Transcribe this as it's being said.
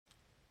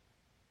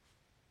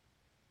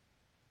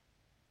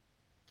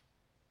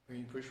Can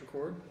you push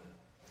record?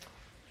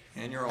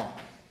 And you're on.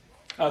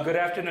 Good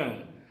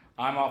afternoon.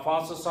 I'm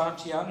Alfonso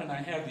Santillan, and I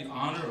have the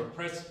honor of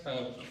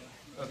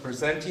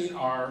presenting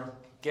our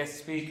guest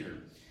speaker.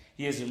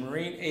 He is a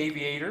Marine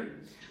aviator,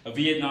 a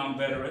Vietnam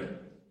veteran,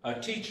 a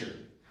teacher,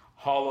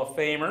 Hall of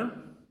Famer,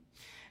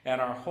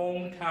 and our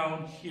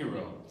hometown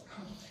hero.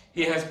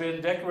 He has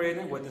been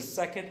decorated with the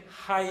second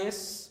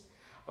highest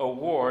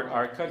award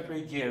our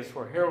country gives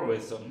for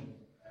heroism,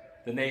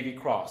 the Navy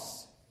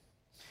Cross.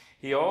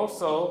 He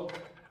also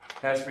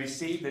has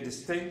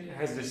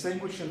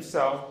distinguished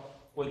himself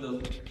with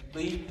the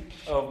Leap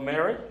of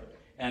Merit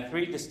and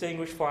 3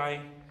 distinguished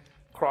flying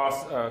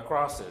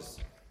crosses.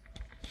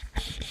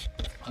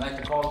 I'd like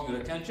to call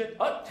your attention.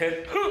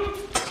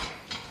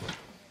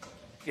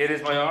 It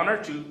is my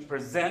honor to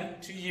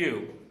present to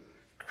you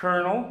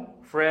Colonel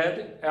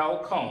Fred L.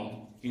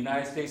 Cohn,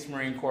 United States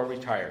Marine Corps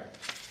retired.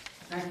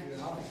 Thank you,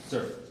 Al.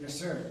 Sir. Yes,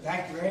 sir.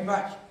 Thank you very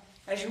much.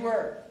 As you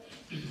were.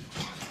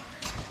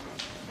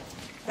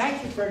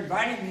 Thank you for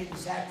inviting me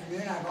this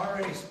afternoon. I've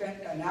already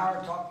spent an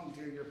hour talking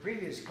to your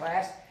previous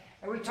class,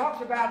 and we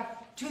talked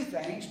about 2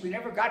 things. We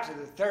never got to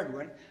the third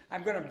one.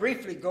 I'm going to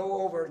briefly go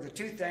over the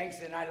 2 things,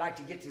 then I'd like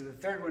to get to the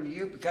third one to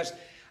you because,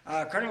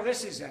 Colonel,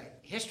 this is a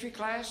history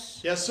class?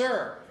 Yes,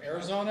 sir.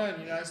 Arizona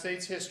and United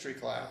States history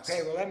class.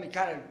 Okay, well, let me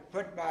kind of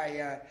put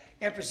my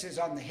emphasis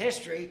on the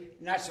history,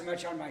 not so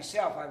much on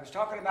myself. I was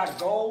talking about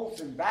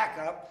goals and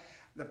backup.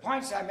 The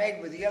points I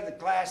made with the other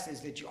class is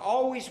that you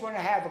always want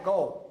to have a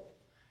goal.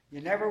 You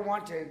never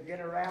want to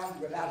get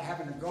around without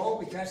having a goal,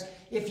 because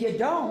if you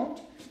don't,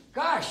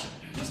 gosh,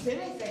 just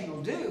anything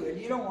will do, and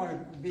you don't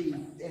want to be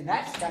in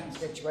that kind of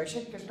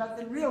situation because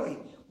nothing really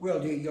will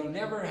do. You'll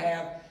never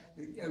have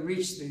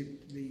reach the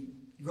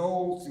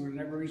goals, you'll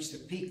never reach the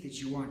peak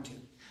that you want to.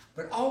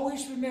 But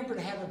always remember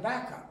to have a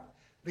backup,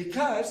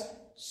 because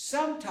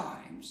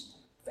sometimes,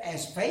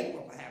 as fate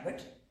will have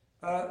it,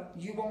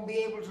 you won't be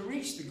able to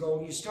reach the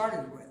goal you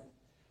started with.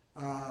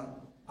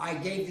 I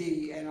gave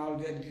and I'll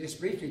just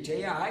briefly tell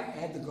you, I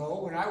had the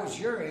goal when I was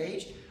your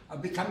age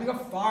of becoming a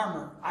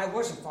farmer. I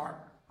was a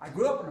farmer. I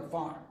grew up on a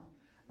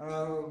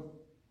farm.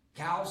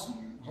 Cows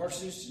and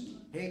horses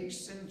and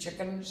pigs and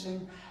chickens,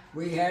 and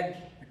we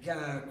had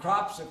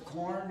crops of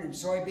corn and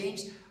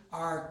soybeans.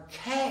 Our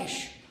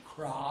cash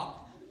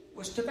crop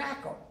was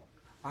tobacco.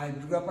 I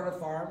grew up on a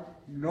farm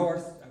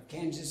north of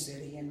Kansas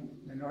City in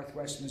the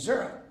northwest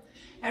Missouri.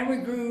 And we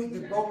grew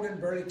the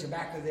golden burley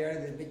tobacco there,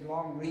 the big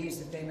long leaves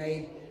that they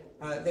made.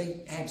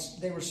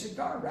 They were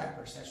cigar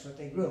wrappers. That's what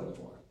they grew them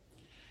for.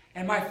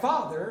 And my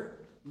father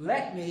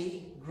let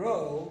me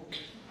grow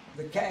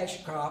the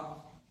cash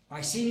crop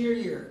my senior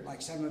year,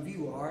 like some of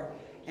you are,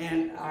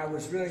 and I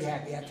was really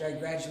happy. After I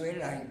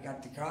graduated, I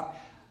got the crop.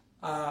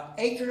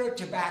 Acre of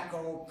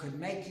tobacco could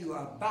make you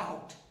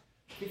about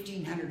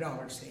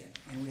 $1,500 then,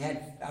 and we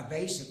had a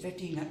base of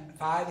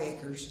 5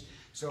 acres,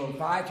 so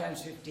 5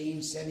 times 15,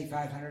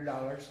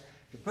 $7,500.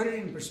 To put it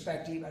in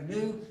perspective, a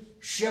new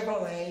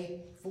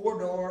Chevrolet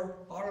 4-door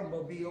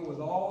automobile with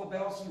all the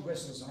bells and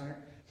whistles on it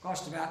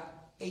cost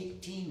about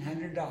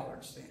 $1,800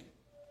 then.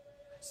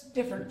 It's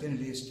different than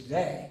it is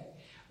today.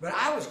 But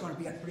I was going to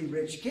be a pretty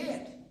rich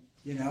kid,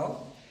 you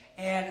know.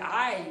 And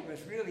I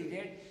was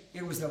really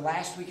it was the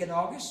last week in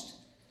August.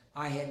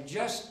 I had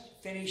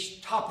just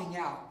finished topping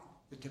out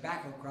the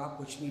tobacco crop,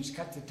 which means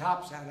cut the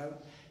tops out of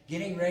it,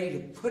 getting ready to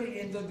put it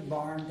into the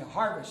barn to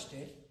harvest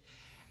it.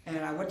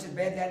 And I went to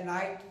bed that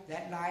night.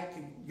 That night,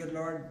 the good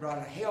Lord brought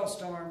a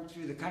hailstorm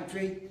through the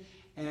country.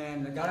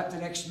 And I got up the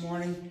next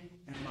morning,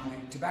 and my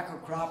tobacco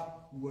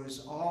crop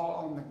was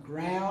all on the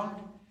ground.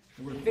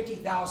 There were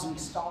 50,000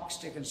 stalks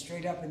sticking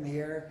straight up in the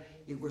air.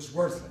 It was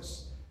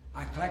worthless.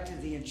 I collected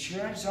the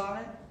insurance on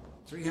it,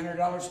 $300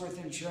 worth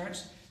of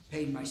insurance,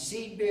 paid my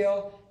seed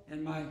bill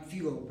and my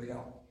fuel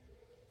bill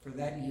for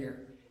that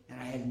year, and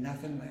I had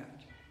nothing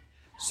left.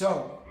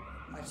 So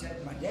I said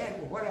to my dad,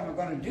 well, what am I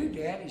going to do,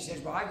 Dad? He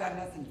says, well, I got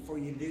nothing for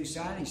you to do,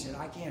 son. He said,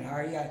 I can't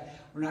hire you.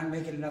 We're not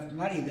making enough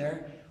money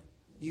there.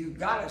 You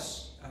got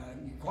us,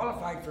 you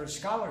qualified for a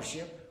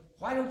scholarship.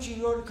 Why don't you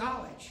go to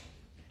college?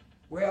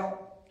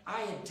 Well,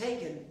 I had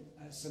taken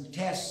some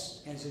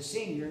tests as a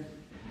senior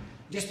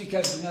just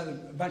because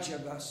a bunch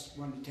of us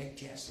wanted to take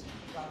tests.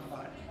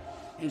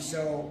 And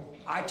so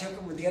I took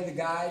them with the other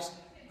guys.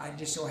 I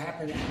just so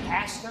happened to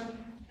ask them,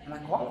 and I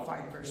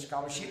qualified for a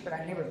scholarship, but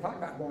I never thought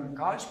about going to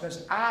college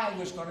because I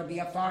was going to be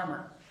a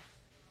farmer.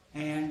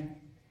 And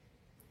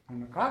when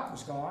the crop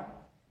was gone,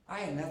 I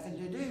had nothing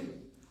to do.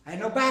 I had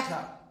no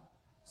backup.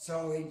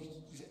 So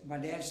my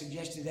dad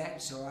suggested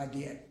that, so I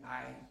did.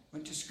 I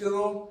went to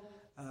school,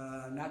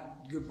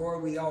 not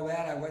bored with all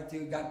that. I went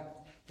through,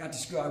 got to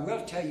school. I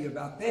will tell you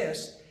about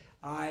this.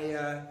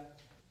 I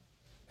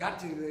got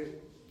to the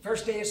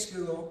first day of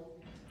school,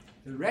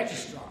 the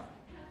registrar,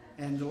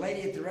 and the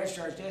lady at the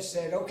registrar's desk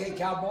said, okay,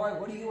 cowboy,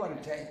 what do you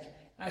want to take?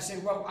 And I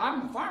said, well,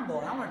 I'm a farm boy.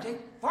 I want to take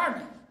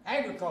farming,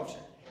 agriculture.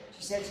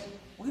 She says,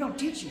 we don't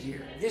teach it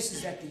here. This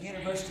is at the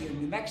University of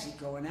New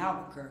Mexico in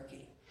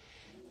Albuquerque.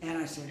 And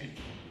I said,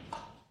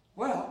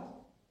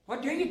 well,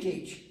 what do you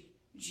teach?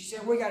 She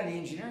said, we got an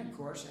engineering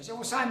course. I said,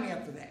 well, sign me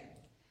up for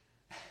that.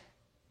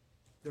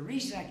 The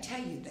reason I tell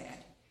you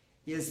that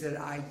is that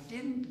I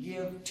didn't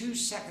give 2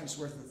 seconds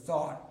worth of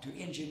thought to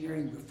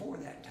engineering before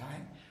that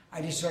time.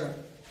 I just sort of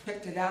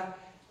picked it out.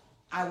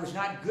 I was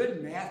not good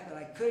in math, but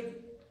I could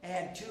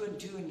add 2 and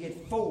 2 and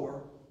get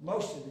 4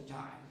 most of the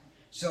time.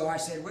 So I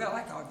said, well,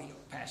 I ought to be able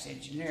to pass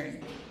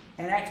engineering.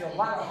 And after a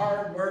lot of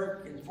hard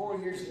work and 4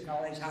 years of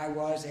college, I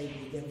was able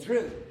to get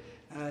through.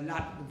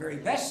 Not the very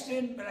best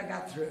student, but I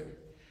got through.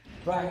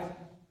 But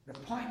the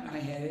point in my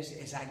head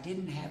is I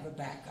didn't have a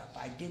backup.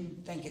 I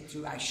didn't think it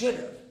through. I should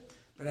have,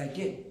 but I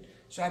didn't.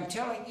 So I'm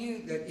telling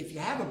you that if you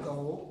have a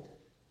goal,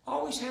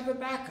 always have a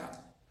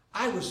backup.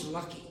 I was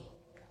lucky.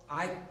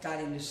 I got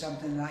into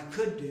something that I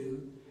could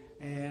do,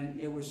 and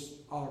it was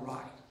all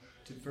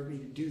right for me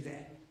to do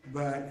that.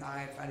 But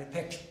if I'd have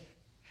picked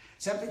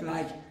something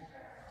like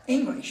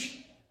English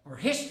or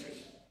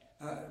history,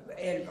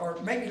 or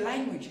maybe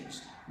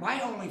languages.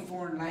 My only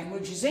foreign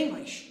language is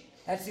English.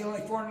 That's the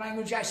only foreign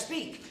language I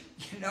speak,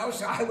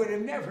 so I would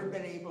have never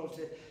been able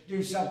to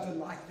do something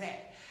like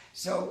that.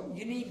 So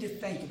you need to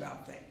think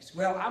about things.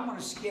 Well, I'm going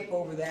to skip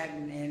over that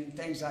and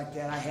things like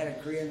that. I had a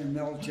career in the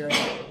military.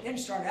 Didn't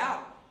start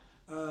out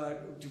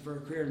for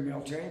a career in the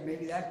military.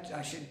 Maybe that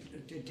I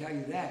should tell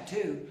you that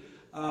too.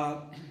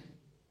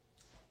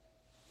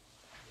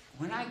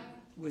 When I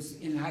was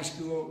in high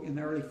school in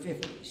the early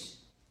 50s,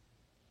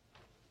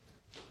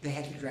 they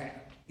had the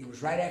draft. It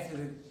was right after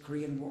the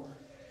Korean War.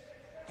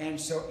 And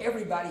so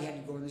everybody had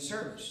to go in the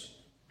service,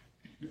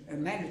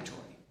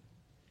 mandatory.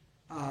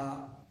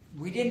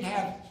 We didn't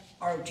have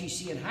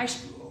ROTC in high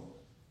school,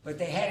 but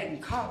they had it in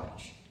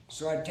college.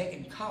 So I'd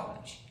taken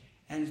college.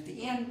 And at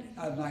the end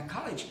of my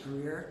college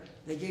career,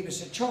 they gave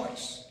us a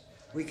choice.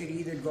 We could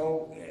either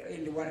go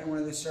into one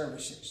of the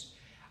services.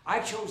 I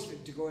chose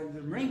to go into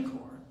the Marine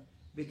Corps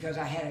because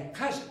I had a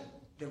cousin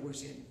that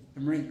was in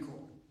the Marine Corps.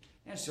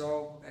 And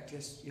so I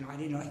just, I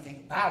didn't know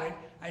anything about it.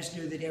 I just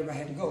knew that everybody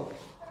had to go.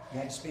 You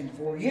had to spend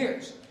 4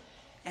 years.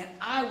 And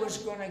I was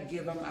going to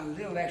give them a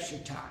little extra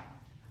time.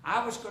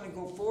 I was going to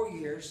go 4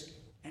 years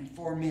and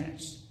 4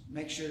 minutes.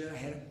 Make sure that I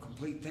had a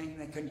complete thing.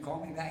 They couldn't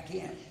call me back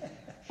in.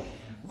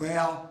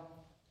 Well,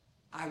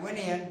 I went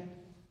in.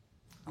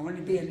 I wanted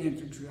to be an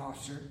infantry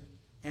officer.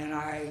 And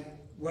I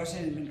was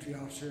an infantry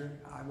officer.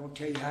 I won't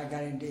tell you how I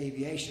got into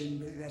aviation,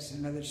 but that's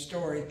another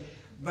story.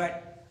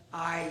 But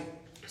I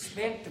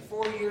spent the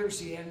 4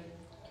 years in.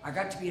 I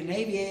got to be an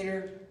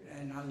aviator,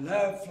 and I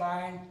loved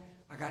flying.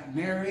 I got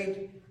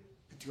married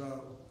to a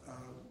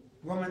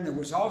woman that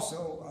was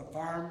also a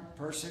farm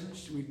person.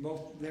 We'd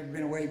both never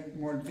been away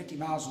more than 50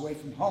 miles away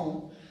from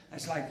home.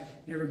 That's like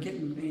never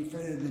getting any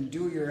further than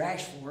Dewey or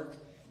Ashfork,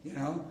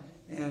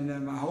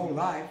 and my whole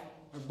life,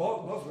 or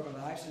both of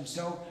our lives. And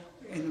so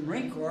in the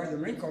Marine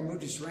Corps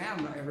moved us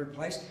around every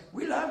place.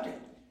 We loved it.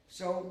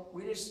 So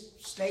we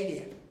just stayed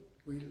in.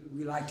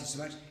 We liked it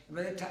so much.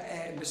 But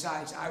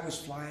besides, I was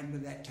flying by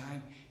that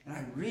time, and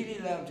I really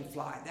loved to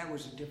fly. That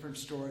was a different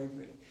story,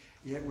 but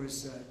it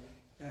was,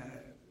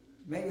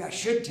 maybe I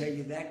should tell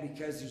you that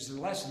because there's a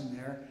lesson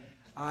there.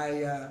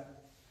 I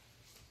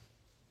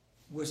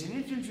was an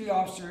infantry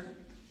officer.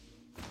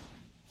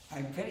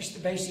 I finished the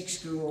basic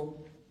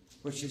school,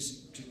 which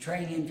is to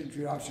train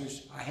infantry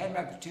officers. I had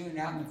my platoon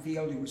out in the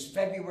field. It was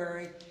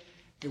February.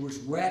 It was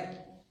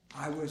wet.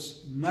 I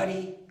was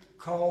muddy,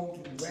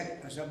 cold,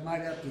 wet. I was up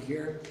mud up to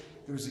here.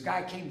 There was a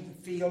guy came to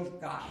the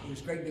field. He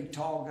was a great big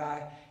tall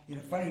guy,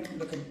 funny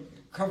looking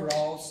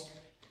coveralls.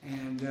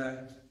 And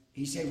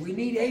he said, we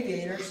need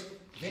aviators.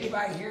 If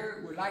anybody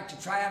here would like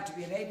to try out to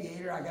be an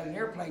aviator, I got an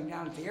airplane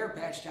down at the air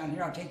patch down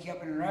here. I'll take you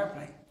up in an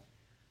airplane.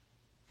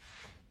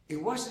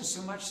 It wasn't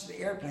so much the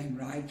airplane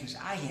ride, because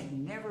I had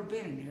never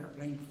been in an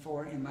airplane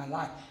before in my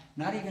life,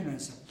 not even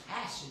as a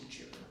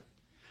passenger.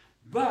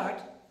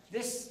 But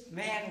this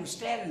man was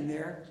standing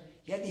there.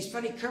 He had these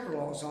funny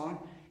coveralls on,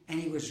 and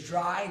he was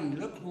dry and he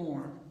looked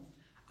warm.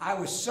 I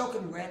was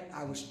soaking wet.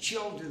 I was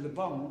chilled to the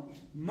bone,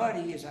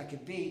 muddy as I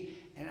could be,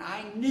 and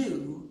I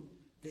knew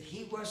that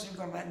he wasn't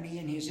going to let me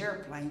in his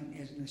airplane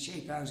in the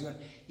shape I was going.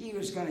 He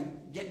was going to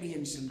get me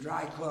in some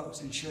dry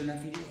clothes, and sure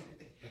enough, he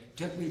did.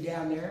 Took me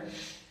down there,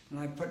 and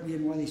I put me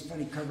in one of these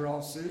funny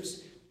coverall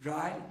suits,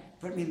 dried,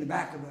 put me in the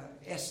back of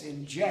a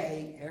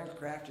S&J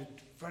aircraft,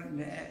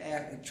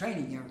 a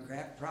training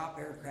aircraft, prop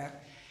aircraft,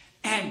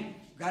 and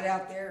got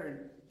out there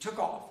and took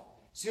off.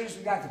 As soon as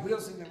we got the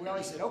wheels in the wheel,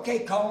 he said, okay,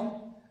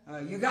 Cone,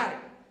 you got it.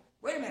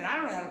 Wait a minute, I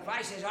don't know how to fly.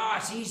 He says, oh,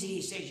 it's easy.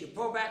 He says, you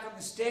pull back on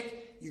the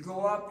stick, you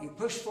go up, you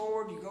push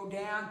forward, you go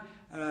down.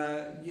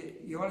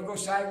 You want to go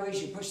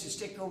sideways, you push the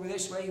stick over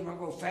this way. You want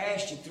to go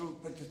fast, you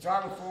put the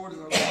throttle forward,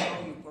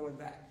 and you pull it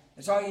back.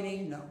 That's all you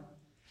need to know.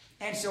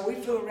 And so we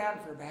flew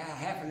around for about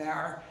half an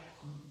hour,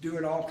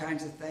 doing all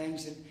kinds of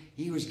things, and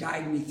he was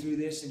guiding me through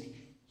this, and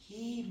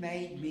he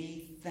made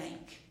me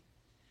think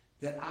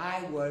that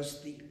I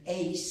was the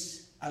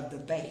ace of the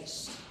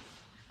base.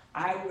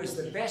 I was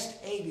the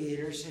best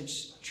aviator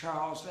since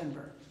Charles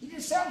Lindbergh. He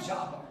did some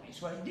job on me,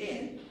 is what he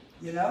did,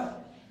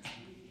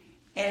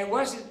 And it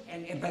wasn't,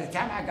 and by the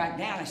time I got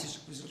down, I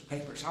said, "Where's those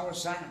papers? I want to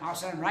sign them. I'll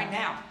sign them right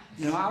now.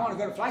 You know, I want to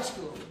go to flight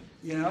school,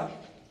 you know."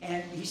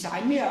 And he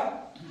signed me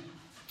up.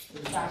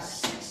 It was about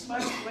 6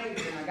 months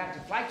later when I got to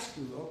flight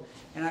school,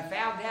 and I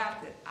found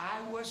out that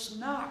I was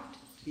not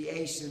the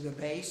ace of the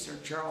base or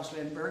Charles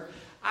Lindbergh.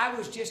 I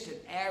was just an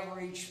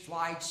average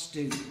flight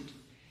student.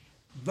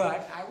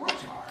 But I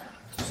worked hard,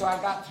 so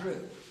I got through.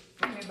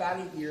 It took me about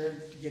a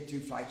year to get through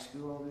flight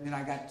school, and then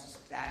I got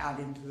out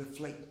into the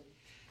fleet.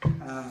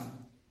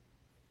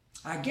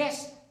 I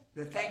guess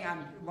the thing I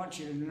want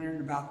you to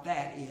learn about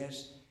that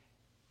is,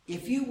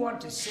 if you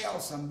want to sell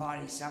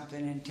somebody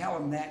something and tell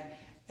them that,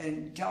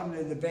 and tell them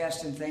they're the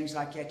best and things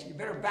like that, you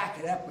better back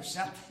it up with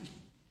something,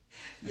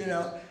 you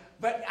know.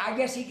 But I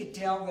guess he could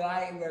tell that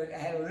I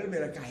had a little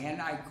bit of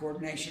hand-eye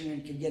coordination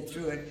and could get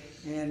through it,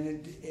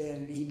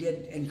 and he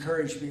did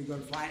encourage me to go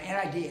to flying, and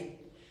I did,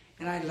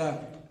 and I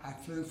loved it. I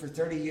flew for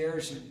 30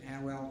 years,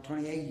 and well,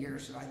 28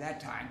 years by that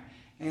time,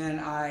 and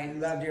I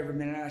loved every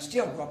minute. I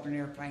still go up in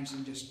airplanes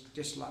and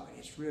just love it.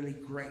 It's really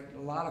great,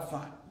 a lot of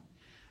fun.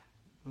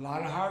 A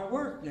lot of hard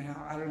work.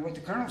 Now, I don't know what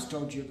the colonels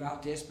told you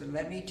about this, but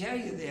let me tell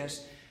you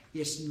this.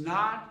 It's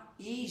not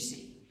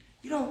easy.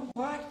 You know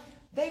what?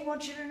 They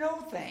want you to know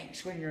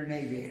things when you're an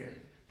aviator.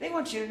 They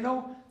want you to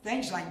know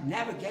things like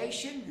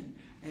navigation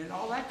and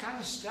all that kind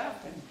of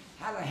stuff and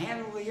how to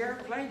handle the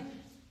airplane.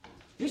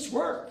 It's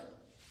work,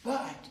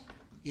 but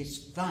it's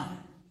fun.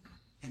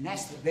 And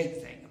that's the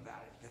big thing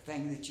about it, the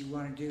thing that you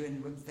want to do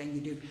and the thing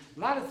you do. A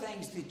lot of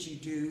things that you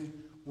do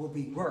will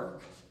be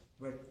work,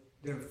 but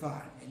they're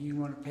fun, and you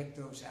want to pick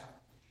those out.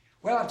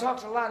 Well, I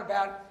talked a lot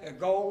about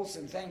goals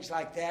and things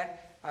like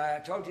that. I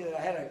told you that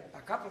I had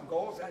a couple of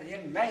goals I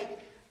didn't make,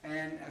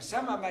 and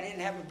some of them I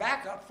didn't have a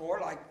backup for,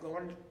 like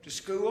going to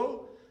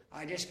school.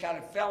 I just kind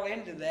of fell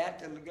into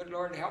that, and the good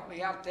Lord helped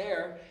me out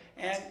there,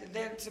 and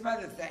then some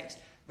other things.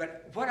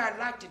 But what I'd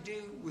like to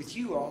do with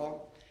you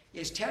all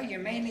is tell you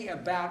mainly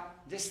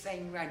about this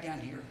thing right down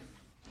here,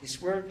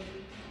 this word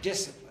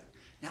discipline.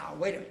 Now,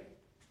 wait a minute.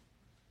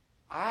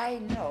 I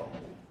know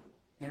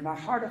in my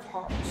heart of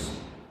hearts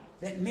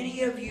that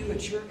many of you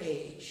at your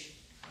age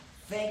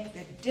think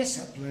that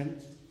discipline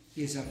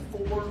is a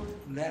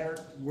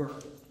 4-letter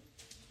word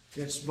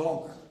that's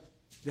vulgar,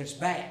 that's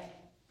bad.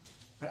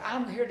 But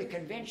I'm here to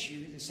convince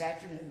you this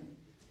afternoon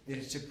that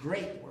it's a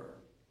great word.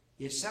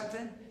 It's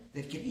something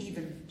that can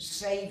even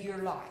save your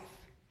life.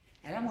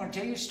 And I'm going to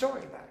tell you a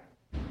story about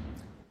it.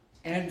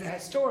 And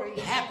that story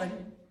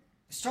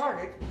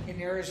started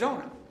in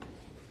Arizona.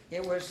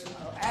 It was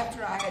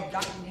after I had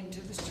gotten into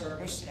the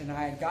service and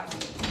I had gotten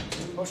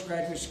to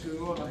postgraduate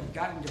school and I had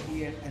gotten to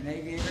be an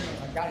aviator,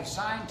 and I got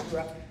assigned to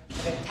an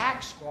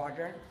attack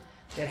squadron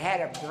that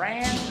had a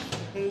brand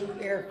new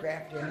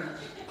aircraft in it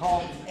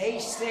called the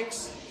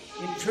A6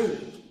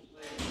 Intruder.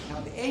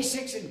 Now the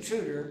A6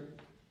 Intruder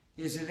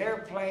is an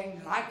airplane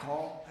that I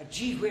call a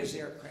gee-whiz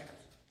aircraft.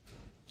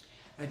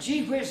 A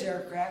gee-whiz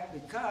aircraft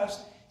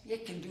because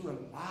it can do a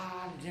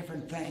lot of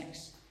different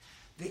things.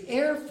 The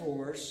Air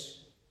Force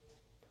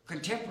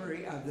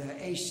contemporary of the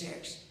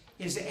A6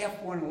 is the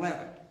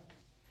F-111.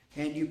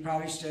 And you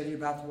probably studied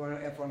about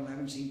the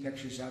F-111, seen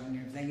pictures of it and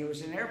everything. It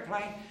was an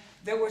airplane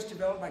that was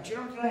developed by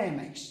General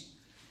Dynamics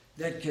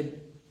that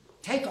could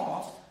take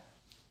off,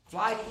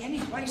 fly to any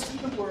place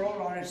in the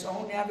world on its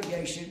own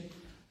navigation,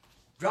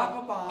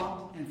 drop a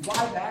bomb, and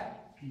fly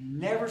back,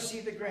 never see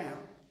the ground.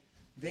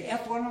 The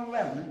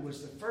F-111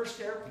 was the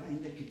first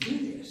airplane that could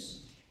do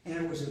this, and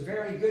it was a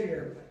very good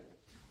airplane.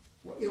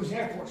 Well, it was an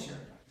Air Force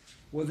airplane.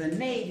 Well, the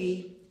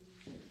Navy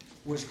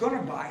was going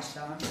to buy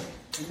some,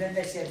 and then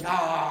they said,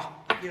 nah,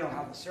 you know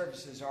how the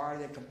services are,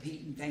 they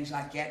compete and things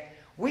like that.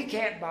 We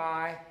can't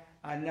buy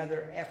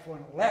another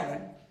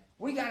F-111.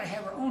 We got to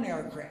have our own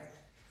aircraft.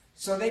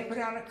 So they put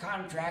out a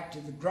contract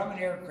to the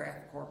Grumman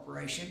Aircraft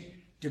Corporation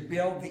to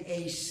build the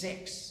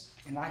A6.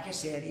 And like I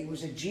said, it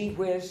was a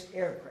gee-whiz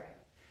aircraft.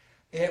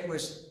 It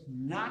was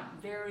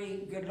not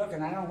very good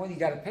looking. I don't know whether you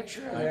got a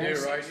picture of it. I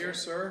do, right here,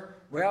 sir.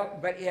 Well,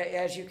 but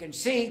as you can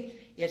see,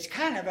 it's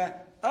kind of an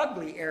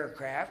ugly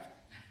aircraft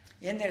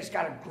in that it's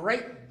got a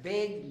great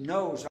big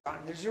nose on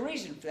it. There's a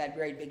reason for that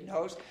great big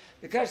nose,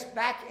 because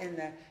back in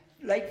the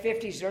late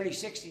 50s, early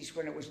 60s,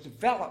 when it was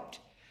developed,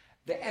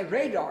 the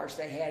radars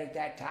they had at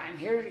that time,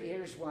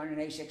 here's one, an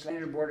A6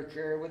 landing border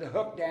carrier with a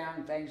hook down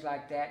and things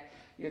like that.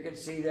 You can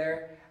see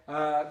there.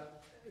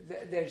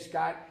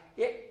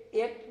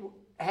 It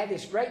had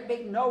this great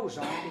big nose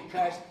on it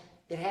because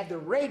it had the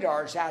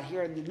radars out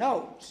here in the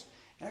nose.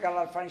 And I got a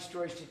lot of funny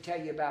stories to tell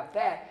you about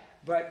that.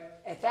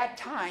 But at that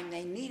time,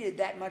 they needed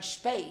that much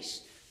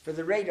space for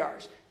the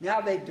radars. Now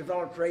they've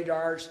developed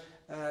radars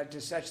to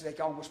such they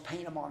can almost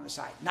paint them on the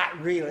side. Not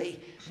really,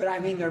 but I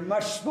mean they're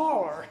much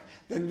smaller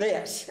than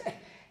this.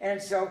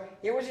 And so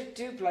it was a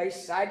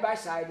two-place,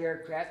 side-by-side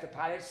aircraft. The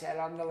pilot sat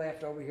on the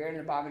left over here, and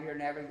the bombardier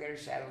navigator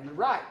sat on the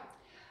right.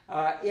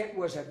 It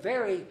was a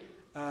very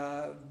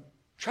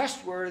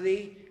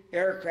trustworthy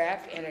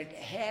aircraft, and it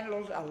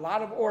handled a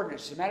lot of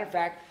ordnance. As a matter of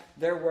fact,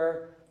 there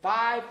were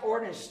 5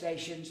 ordnance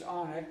stations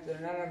on it. None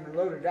of them are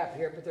loaded up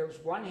here, but there was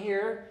one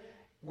here,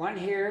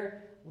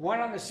 one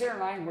on the center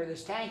line where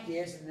this tank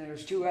is, and then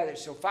there's 2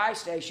 others, so 5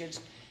 stations,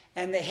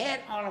 and they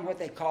had on them what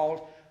they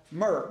called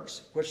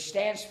MIRVs, which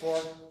stands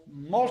for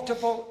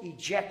Multiple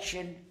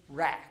Ejection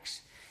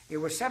Racks. It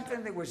was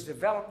something that was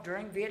developed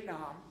during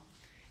Vietnam.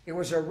 It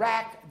was a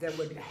rack that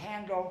would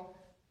handle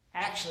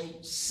actually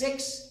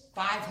 6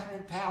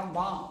 500-pound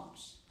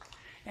bombs.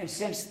 And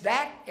since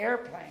that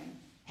airplane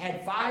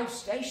had 5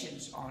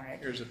 stations on it,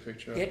 Here's a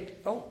picture.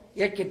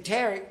 it could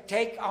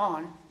take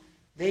on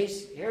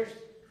these.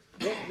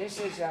 This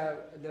is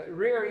the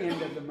rear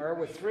end of the MIRV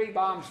with 3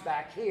 bombs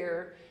back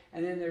here,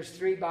 and then there's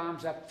 3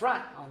 bombs up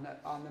front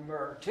on the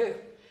MIRV too.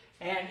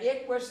 And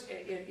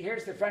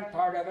here's the front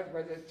part of it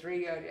where the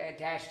 3 are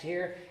attached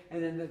here,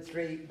 and then the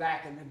 3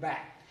 back in the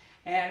back.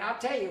 And I'll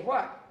tell you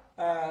what,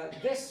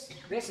 this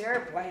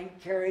airplane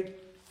carried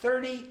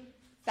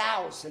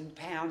 30,000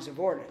 pounds of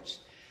ordnance.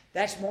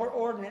 That's more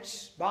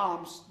ordnance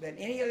bombs than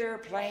any other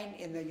airplane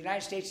in the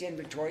United States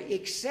inventory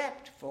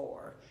except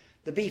for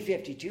the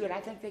B-52, and I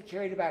think they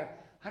carried about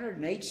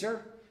 108,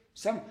 sir.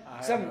 Some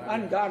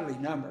ungodly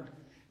number.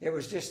 It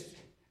was just,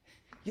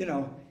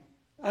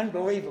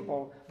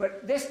 unbelievable.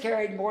 But this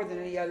carried more than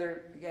any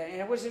other,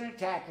 and it was an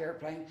attack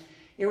airplane.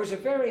 It was a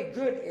very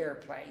good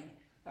airplane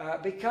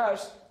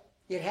because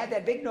it had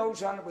that big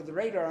nose on it with the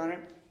radar on it.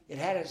 It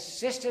had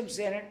systems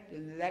in it,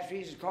 and that's the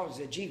reason it's called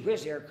a gee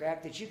whiz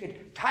aircraft, that you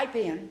could type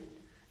in,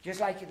 just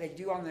like they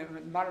do on the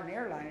modern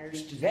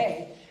airliners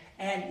today,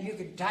 and you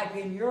could type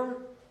in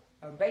your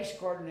base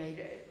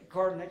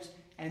coordinates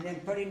and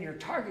then put in your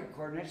target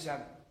coordinates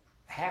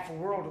half a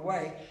world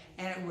away,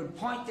 and it would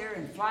point there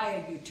and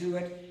fly you to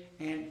it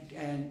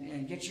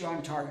and get you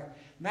on target.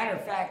 Matter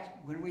of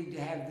fact, when we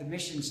have the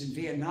missions in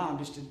Vietnam,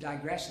 just to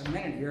digress a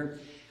minute here,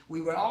 we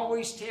would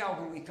always tell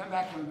when we come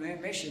back from a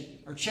mission,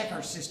 or check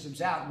our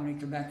systems out when we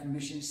come back from a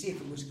mission, see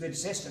if it was a good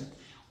system.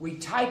 We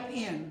type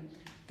in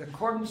the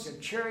coordinates of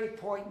Cherry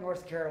Point,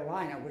 North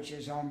Carolina, which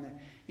is on the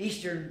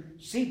eastern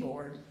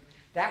seaboard.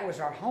 That was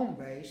our home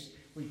base.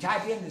 We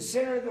type in the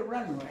center of the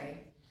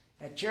runway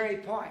at Cherry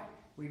Point.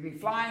 We'd be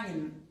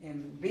flying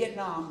in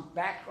Vietnam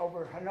back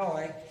over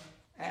Hanoi,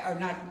 or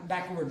not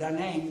back over Da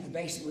Nang, the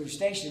base that we were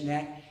stationed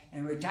at,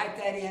 and we type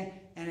that in,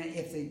 and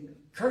if the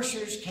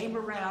cursors came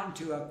around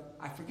to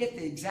I forget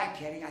the exact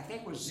heading, I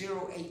think it was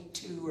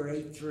 082 or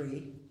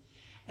 83,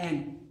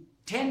 and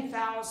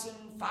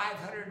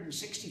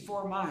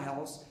 10,564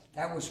 miles,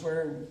 that was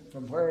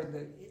from where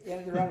the end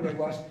of the runway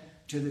was,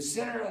 to the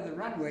center of the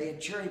runway at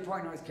Cherry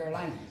Point, North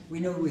Carolina. We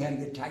knew we had a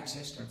good tight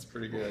system. That's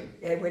pretty good.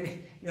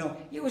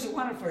 It was a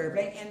wonderful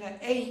airplane, and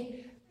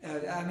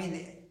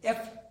the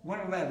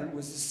F-111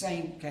 was the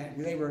same kind.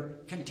 They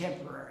were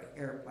contemporary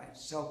airplanes.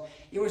 So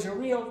it was a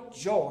real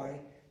joy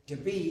to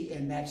be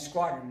in that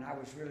squadron. I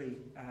was really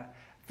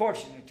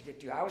fortunate to get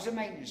to. I was a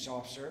maintenance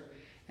officer,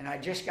 and I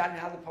just gotten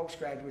out of the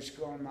postgraduate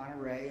school in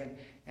Monterey,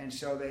 and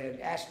so they had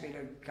asked me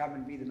to come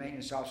and be the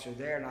maintenance officer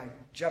there, and I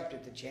jumped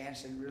at the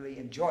chance and really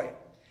enjoyed it.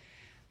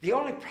 The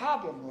only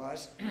problem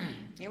was,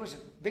 it was a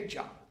big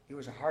job. It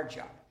was a hard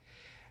job.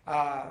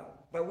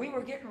 But we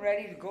were getting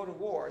ready to go to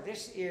war.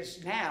 This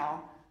is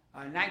now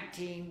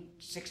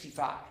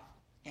 1965,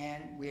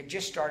 and we had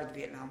just started the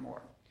Vietnam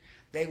War.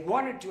 They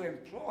wanted to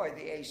employ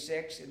the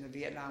A-6 in the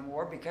Vietnam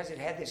War because it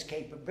had this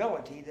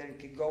capability that it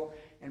could go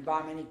and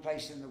bomb any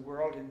place in the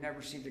world and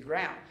never see the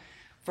ground.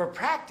 For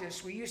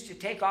practice, we used to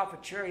take off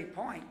at Cherry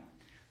Point,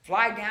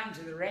 fly down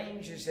to the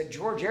ranges at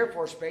George Air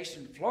Force Base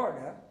in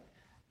Florida,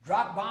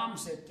 drop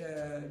bombs at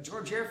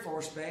George Air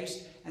Force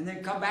Base, and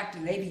then come back to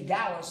Navy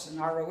Dallas and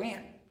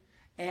RON.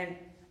 And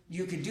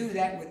you could do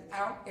that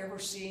without ever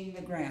seeing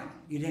the ground.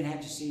 You didn't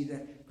have to see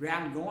the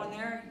ground going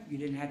there. You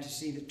didn't have to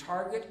see the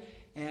target,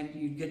 and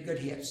you'd get good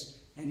hits.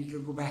 And you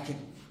could go back and,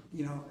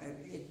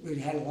 it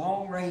had a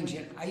long range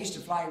in it. I used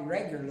to fly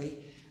regularly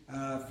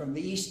from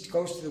the East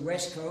Coast to the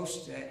West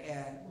Coast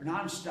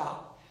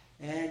nonstop.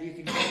 And you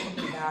could go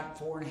in about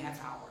 4.5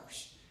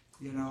 hours,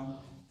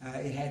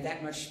 It had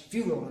that much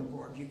fuel on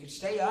board. You could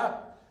stay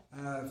up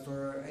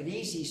for an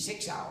easy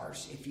 6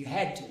 hours if you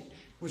had to,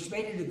 which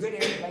made it a good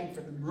airplane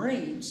for the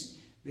Marines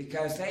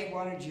because they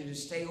wanted you to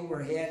stay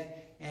overhead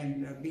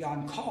and be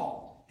on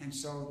call. And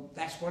so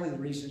that's one of the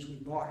reasons we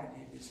bought it,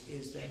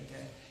 is that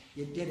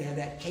it did have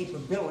that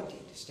capability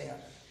to stay up.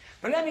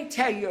 But let me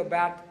tell you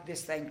about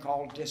this thing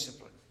called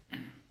discipline.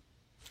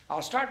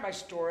 I'll start my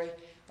story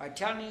by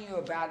telling you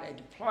about a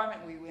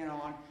deployment we went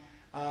on.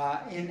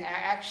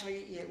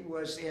 It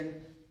was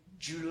in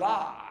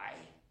July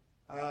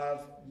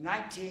of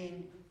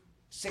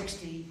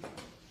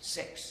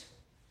 1966.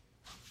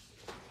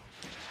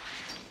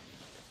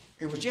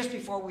 It was just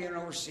before we went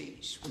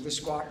overseas with the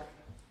squadron.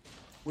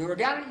 We were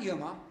down at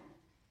Yuma,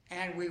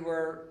 and we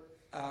were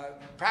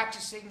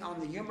practicing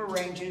on the Yuma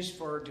ranges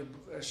to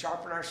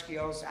sharpen our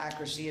skills,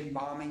 accuracy in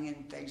bombing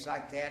and things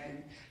like that,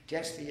 and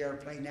test the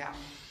airplane out.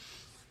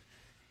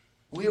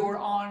 We were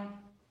on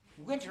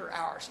winter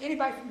hours.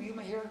 Anybody from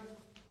Yuma here?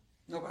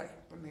 Nobody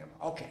from Yuma.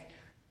 Okay.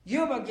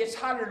 Yuma gets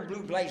hotter than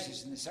blue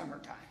blazes in the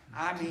summertime.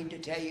 I mean to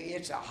tell you,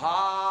 it's a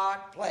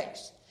hot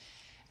place.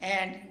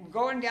 And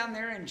going down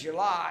there in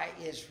July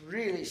is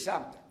really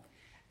something.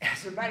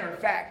 As a matter of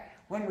fact,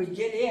 when we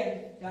get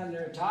in down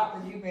there top,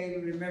 and you may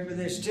remember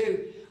this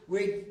too,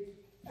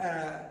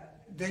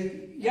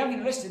 the young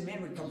enlisted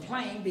men would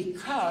complain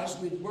because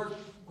we'd work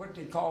what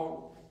they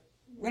call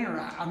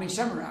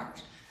summer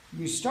hours.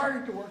 You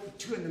started to work at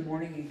 2 in the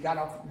morning and you got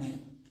off at noon.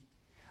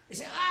 They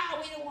said,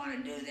 we don't want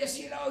to do this,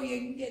 you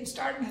get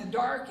started in the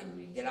dark and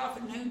you get off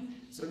at noon.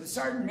 So the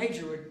sergeant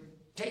major would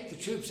take the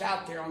troops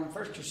out there on the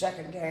first or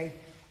second day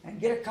and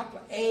get a couple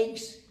of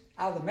eggs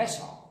out of the mess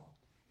hall.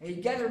 And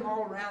he'd gather them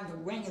all around the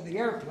wing of the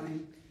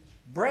airplane,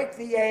 break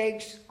the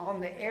eggs on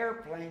the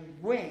airplane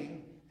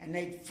wing, and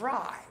they'd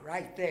fry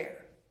right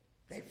there.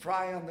 They'd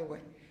fry on the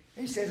wing.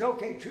 He says,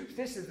 okay, troops,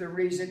 this is the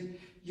reason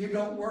you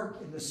don't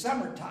work in the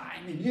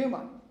summertime in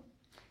Yuma,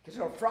 because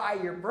it'll fry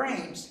your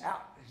brains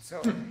out. So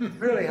it's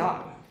really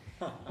hot.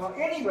 Well,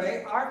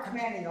 anyway, our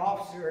commanding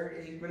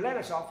officer, he would let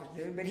us officers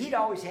do, but he'd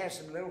always have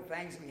some little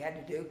things we had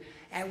to do.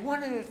 And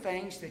one of the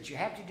things that you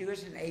have to do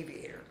as an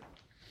aviator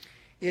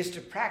is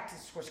to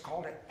practice what's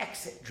called an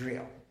exit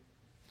drill.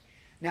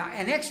 Now,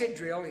 an exit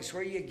drill is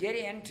where you get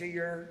into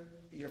your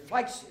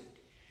flight suit,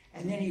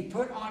 and then you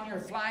put on your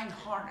flying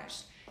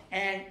harness.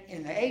 And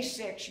in the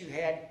A6, you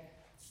had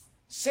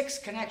 6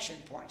 connection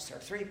points. There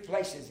are 3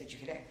 places that you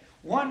connect.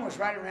 One was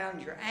right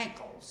around your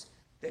ankles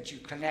that you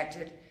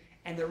connected.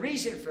 And the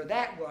reason for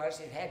that was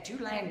it had 2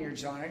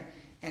 lanyards on it.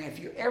 And if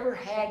you ever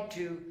had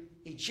to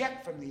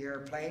eject from the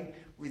airplane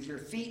with your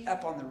feet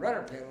up on the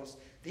rudder pedals,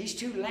 these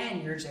 2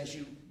 lanyards, as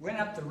you went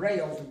up the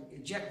rail to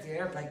eject the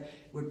airplane,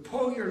 would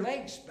pull your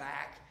legs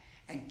back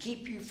and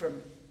keep you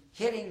from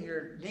hitting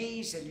your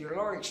knees and your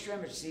lower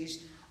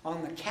extremities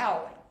on the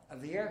cowling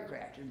of the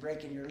aircraft and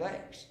breaking your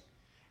legs.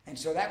 And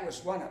so that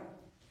was one of them.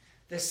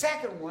 The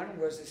second one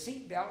was a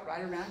seat belt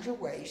right around your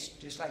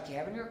waist, just like you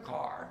have in your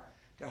car,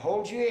 to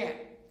hold you in.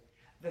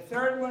 The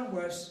third one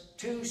was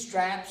 2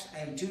 straps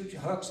and 2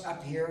 hooks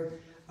up here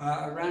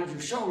around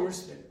your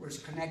shoulders that was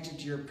connected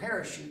to your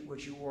parachute,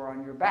 which you wore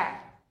on your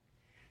back.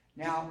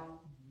 Now,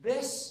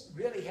 this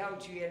really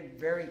held you in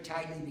very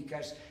tightly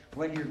because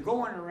when you're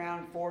going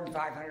around 400 and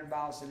 500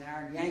 miles an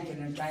hour and yanking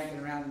and banging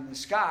around in the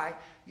sky,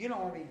 you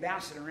don't want to be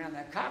bouncing around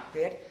that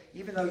cockpit,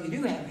 even though you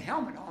do have a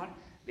helmet on,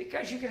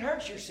 because you can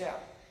hurt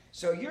yourself.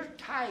 So you're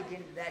tied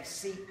into that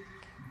seat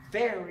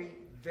very,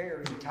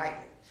 very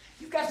tightly.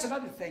 You've got some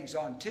other things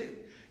on too.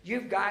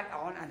 You've got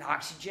on an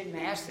oxygen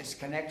mask that's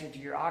connected to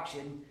your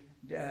oxygen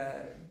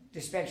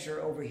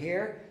dispenser over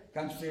here,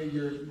 comes through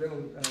your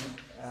little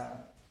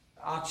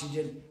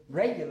oxygen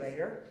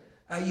regulator.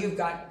 You've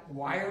got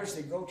wires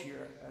that go to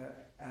your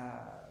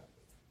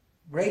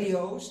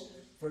radios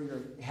for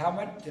your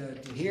helmet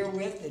to hear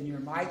with and your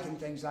mic and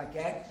things like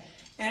that.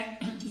 And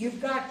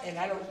you've got, and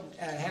I don't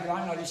have it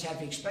on, I'll just have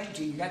to explain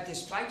to you, you've got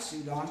this flight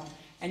suit on,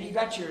 and you've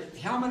got your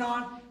helmet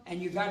on,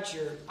 and you've got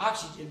your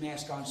oxygen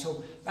mask on.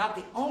 So about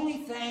the only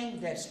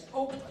thing that's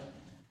open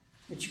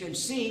that you can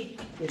see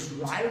is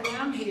right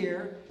around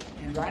here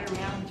and right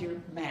around your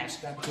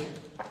mask up here.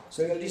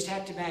 So you'll just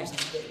have to imagine,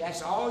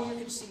 that's all you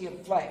can see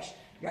of flesh.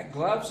 You got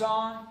gloves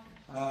on,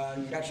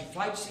 you got your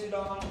flight suit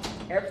on,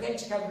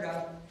 everything's covered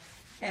up.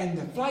 And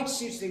the flight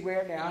suits they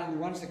wear now, and the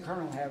ones the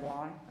colonel have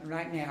on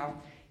right now,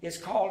 is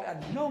called a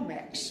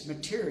Nomex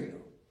material.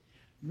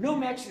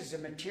 Nomex is a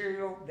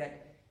material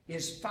that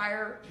is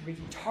fire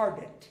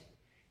retardant.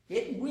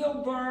 It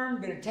will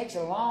burn, but it takes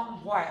a long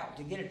while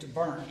to get it to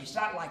burn. It's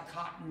not like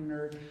cotton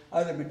or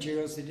other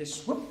materials that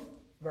just whoop,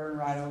 burn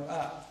right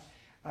up.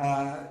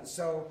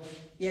 So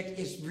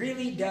it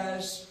really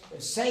does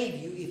save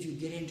you if you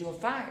get into a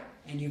fire.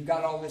 And you've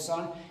got all this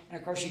on. And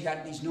of course you've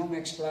got these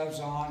Nomex gloves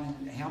on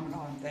and the helmet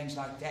on and things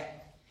like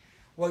that.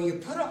 Well, you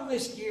put all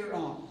this gear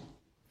on.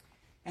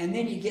 And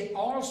then you get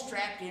all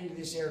strapped into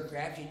this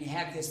aircraft and you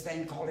have this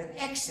thing called an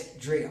exit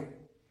drill.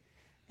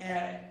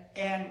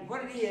 And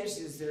what it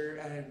is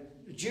there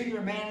the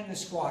junior man in the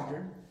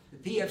squadron, the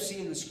PFC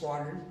in the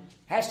squadron,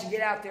 has to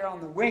get out there on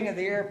the wing of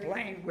the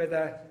airplane with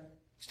a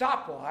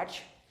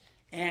stopwatch,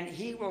 and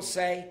he will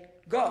say,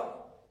 go,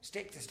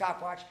 stick the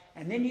stopwatch,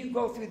 and then you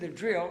go through the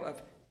drill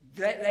of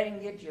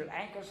letting get your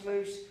ankles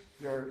loose,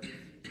 your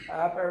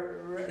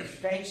upper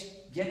space,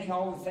 getting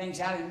all the things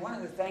out. And one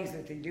of the things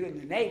that they do in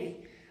the Navy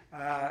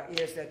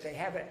is that they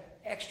have an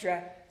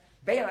extra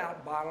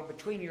bailout bottle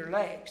between your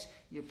legs.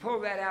 You pull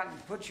that out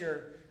and put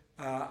your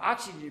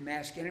oxygen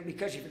mask in it,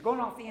 because if you're going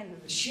off the end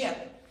of the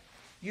ship,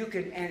 you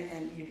can,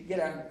 and you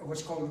get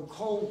what's called a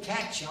cold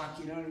cat shock,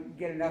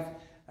 get enough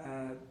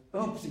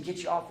oomph to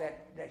get you off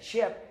that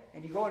ship,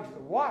 and you go into the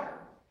water,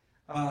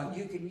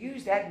 you can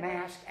use that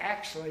mask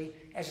actually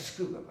as a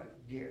scuba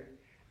gear.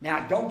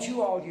 Now, don't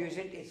you all use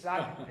it. It's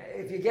not,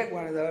 if you get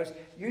one of those,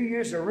 you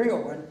use a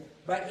real one,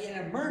 but in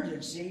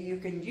emergency, you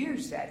can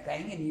use that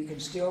thing, and you can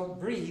still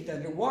breathe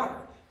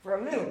underwater for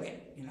a little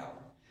bit,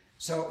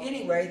 So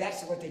anyway,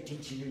 that's what they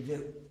teach you to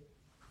do.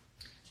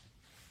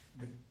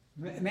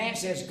 The man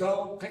says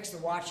go, clicks the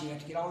watch, you have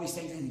to get all these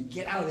things and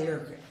get out of the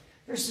aircraft.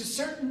 There's a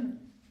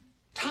certain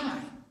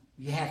time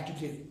you have to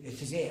do.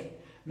 This is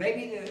it.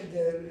 Maybe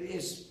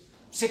is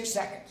 6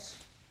 seconds.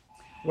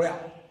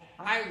 Well,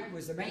 I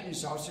was the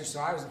maintenance officer, so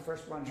I was the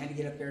first one that had to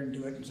get up there and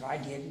do it, and so I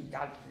did, and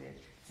got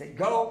it. Said,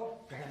 go,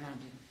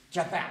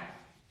 jump out.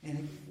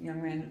 And the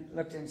young man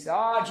looked and said,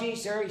 oh, gee,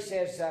 sir, he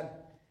says,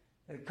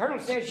 the colonel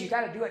says you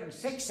got to do it in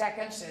 6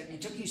 seconds, and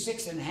it took you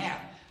 6.5.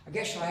 I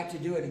guess you'll have to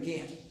do it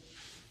again.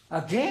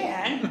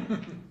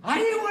 Again? I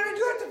didn't want to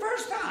do it the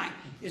first time.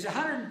 It's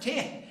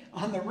 110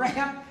 on the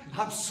ramp.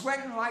 I'm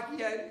sweating like,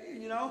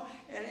 you know,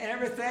 and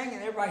everything,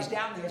 and everybody's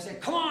down there saying,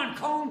 come on,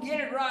 Cone,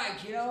 get it right,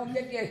 you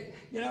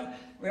know,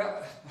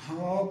 Well,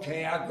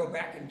 okay, I'll go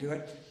back and do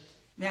it.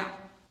 Now,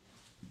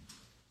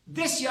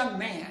 this young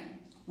man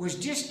was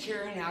just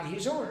carrying out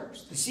his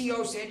orders. The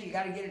CO said you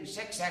got to get it in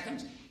 6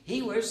 seconds.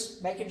 He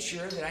was making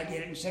sure that I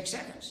did it in 6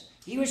 seconds.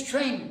 He was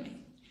training me.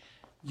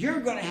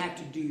 You're going to have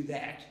to do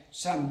that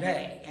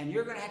someday, and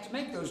you're going to have to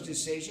make those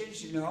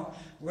decisions, you know,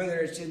 whether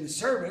it's in the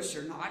service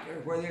or not, or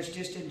whether it's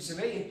just in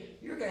civilian.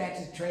 You're going to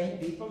have to train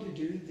people to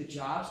do the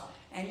jobs,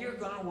 and you're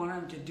going to want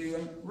them to do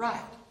them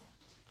right.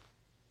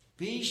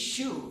 Be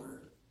sure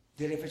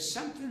that if it's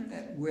something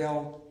that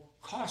will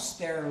cost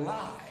their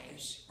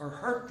lives or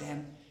hurt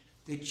them,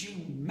 that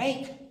you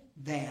make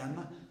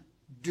them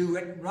do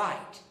it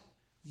right.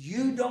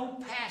 You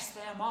don't pass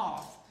them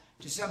off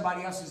to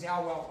somebody else and say,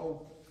 oh,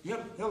 well,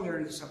 he'll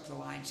learn this up the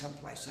line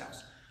someplace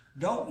else.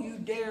 Don't you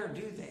dare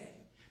do that,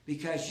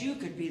 because you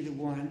could be the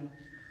one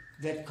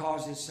that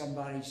causes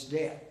somebody's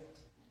death.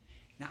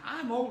 Now,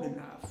 I'm old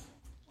enough,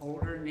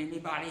 older than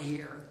anybody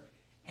here,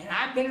 and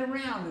I've been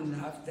around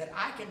enough that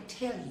I can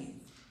tell you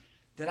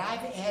that I've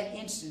had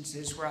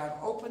instances where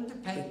I've opened the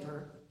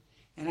paper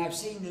and I've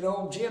seen that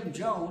old Jim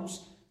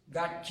Jones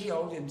got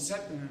killed in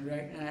something,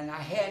 and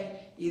I had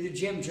either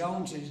Jim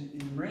Jones in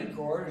the Marine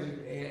Corps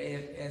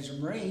as a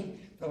Marine,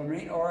 fellow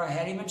Marine, or I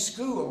had him in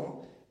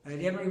school at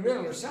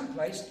Emeryville or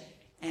someplace,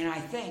 and I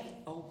think,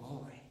 oh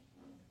boy,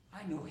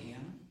 I know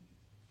him.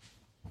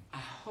 I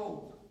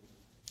hope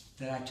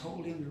that I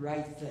told him the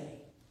right thing.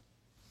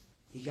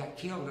 He got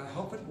killed. I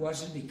hope it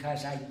wasn't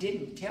because I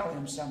didn't tell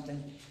him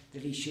something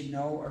that he should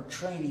know or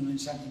train him in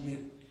something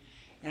new.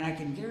 And I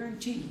can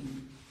guarantee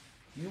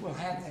you will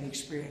have that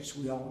experience.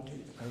 We all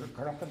do. The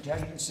colonel can tell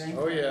you the same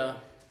Oh thing. yeah.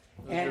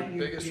 Those are And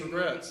your biggest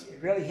regrets. It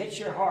really hits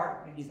your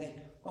heart, and you think,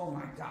 oh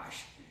my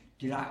gosh,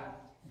 did I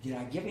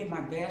give him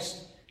my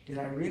best? Did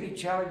I really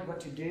tell him what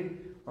to do?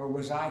 Or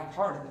was I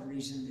part of the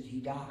reason that he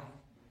died?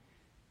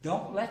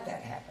 Don't let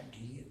that happen to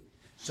you.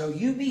 So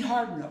you be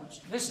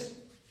hard-nosed. Listen,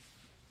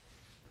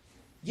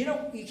 you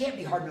can't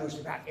be hard-nosed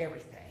about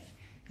everything,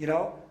 you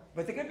know,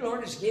 but the good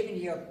Lord has given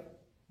you a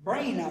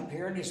brain up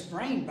here in this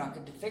brain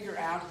bucket to figure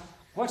out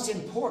what's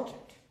important.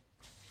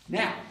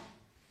 Now,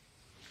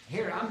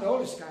 here, I'm the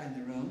oldest guy in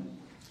the room,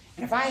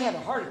 and if I have a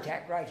heart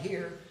attack right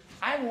here,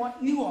 I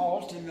want you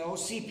all to know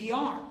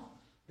CPR,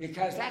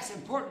 because that's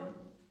important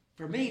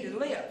for me to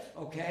live,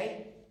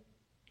 okay?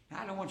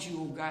 I don't want you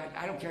old guys,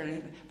 I don't care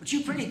anything, but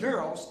you pretty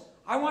girls,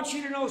 I want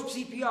you to know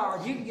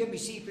CPR. You can give me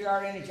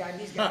CPR anytime.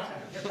 These guys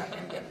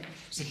can give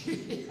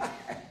me CPR.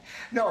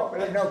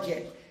 No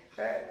kidding.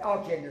 All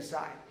kidding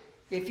aside.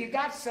 If you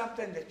got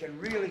something that can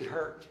really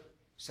hurt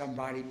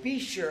somebody, be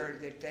sure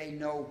that they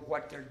know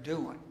what they're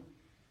doing,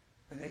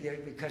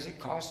 because it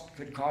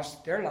could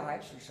cost their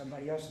lives or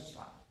somebody else's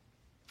life.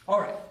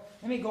 All right,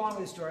 let me go on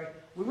with the story.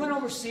 We went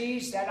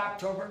overseas that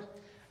October,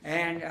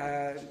 and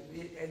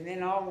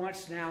then all at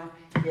once now,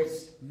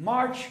 it's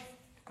March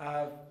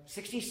of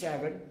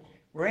 '67.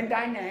 We're in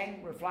Da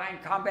Nang. We're flying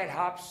combat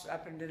hops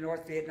up into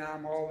North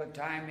Vietnam all the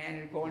time, man,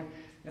 and going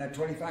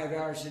 25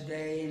 hours a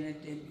day.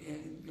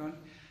 And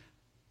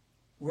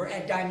we're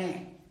at Da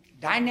Nang.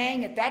 Da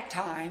Nang at that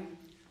time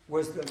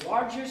was the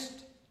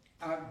largest,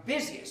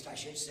 busiest, I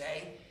should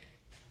say,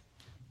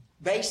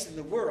 base in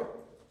the world,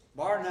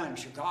 bar none.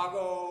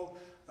 Chicago,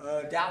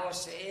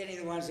 Dallas, any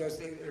of the ones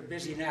that are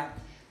busy now.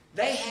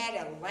 They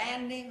had a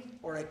landing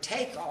or a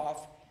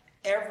takeoff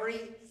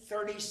every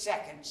 30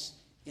 seconds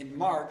in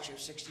March of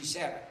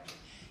 '67.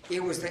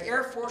 It was the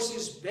Air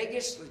Force's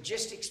biggest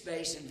logistics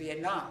base in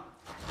Vietnam.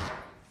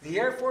 The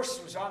Air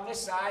Force was on this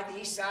side,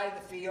 the east side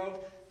of the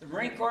field. The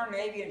Marine Corps,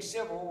 Navy, and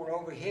Civil were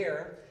over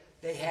here.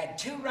 They had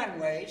 2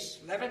 runways,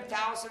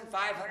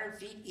 11,500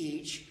 feet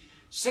each,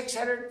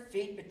 600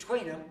 feet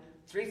between them,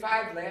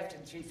 3-5 left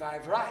and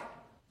 3-5 right.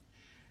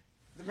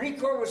 The Marine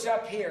Corps was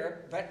up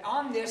here, but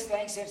on this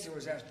thing, since there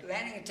was a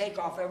landing and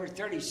takeoff every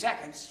 30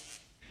 seconds,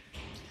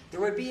 there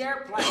would be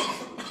airplanes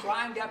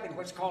lined up in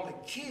what's called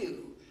a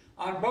queue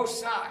on both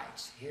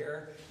sides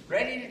here,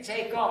 ready to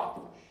take off.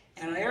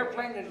 And an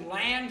airplane would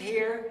land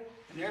here,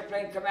 an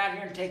airplane would come out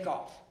here and take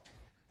off.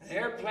 An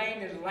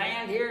airplane would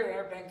land here, an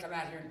airplane would come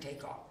out here and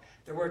take off.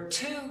 There were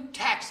 2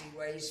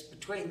 taxiways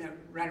between the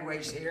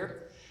runways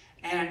here,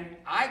 and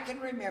I can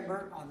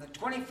remember on the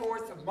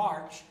 24th of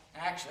March,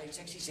 actually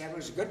 '67, it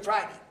was a Good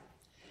Friday,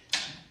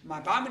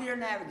 my bombardier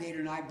navigator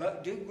and I,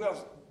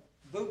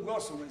 Boog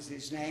Wilson was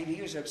his name.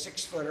 He was a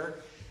 6-footer,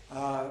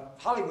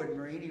 Hollywood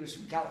Marine. He was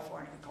from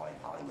California. We call him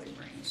Hollywood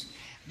Marines.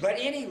 But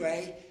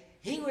anyway,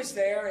 he was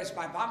there as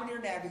my bombardier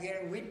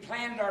navigator. We'd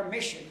planned our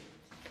mission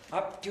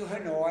up to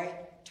Hanoi,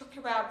 took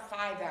about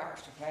 5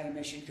 hours to plan a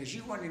mission because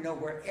you want to know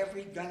where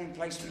every gun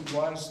emplacement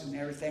was and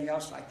everything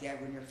else like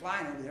that when you're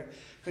flying over there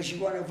because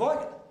you want to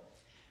avoid it.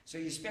 So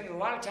you spend a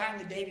lot of time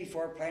the day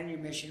before planning your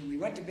mission. We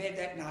went to bed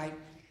that night,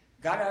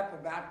 got up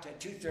about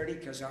 2:30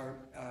 because our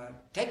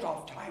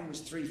takeoff time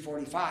was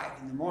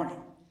 3:45 in the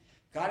morning.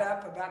 Got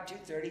up about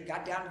 2:30,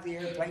 got down to the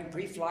airplane,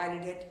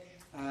 pre-flighted it,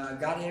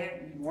 got in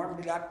it and warmed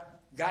it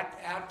up, got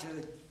out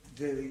to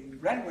the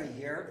runway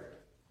here,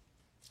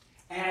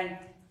 and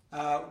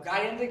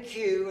got into the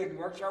queue and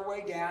worked our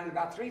way down.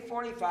 About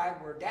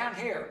 3:45, we're down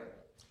here,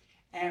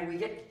 and we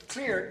get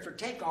cleared for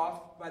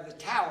takeoff by the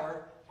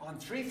tower on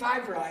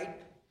 35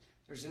 right.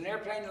 There's an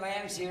airplane that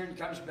lands here and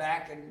comes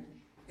back, and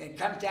it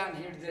comes down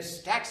here to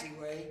this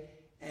taxiway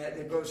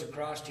that goes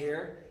across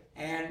here,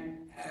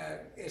 and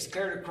is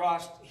cleared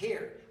across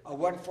here, a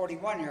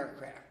 141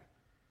 aircraft.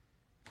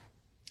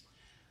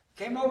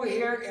 Came over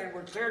here and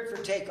we're cleared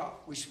for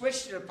takeoff. We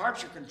switched to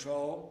departure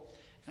control,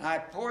 and I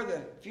pour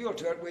the fuel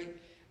to it.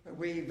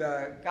 We've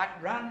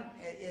got run.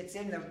 It's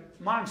in the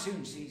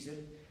monsoon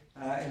season.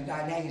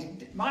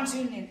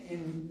 Monsoon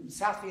in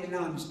South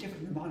Vietnam is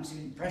different than monsoon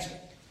in Prescott.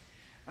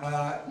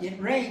 It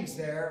rains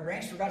there. It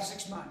rains for about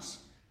 6 months.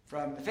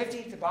 From the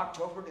 15th of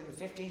October to the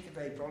 15th of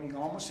April. You can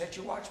almost set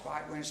your watch by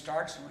it when it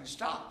starts and when it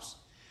stops.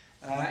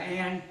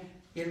 And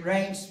it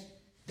rains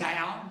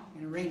down,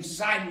 and it rains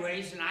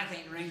sideways, and I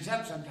think it rains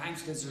up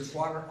sometimes because there's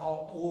water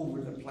all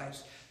over the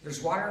place.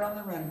 There's water on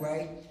the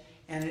runway,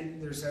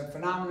 and there's a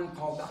phenomenon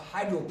called the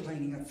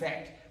hydroplaning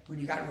effect. When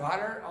you got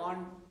water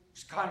on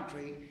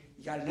concrete,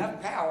 you got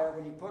enough power,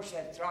 when you push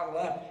that throttle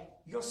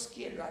up, you'll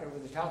skid right over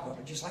the top of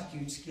it, just like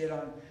you'd skid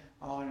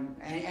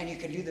and you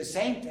can do the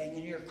same thing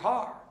in your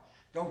car.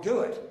 Don't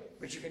do it,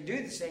 but you can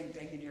do the same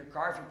thing in your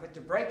car. If you put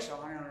the brakes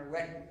on a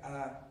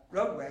wet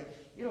roadway,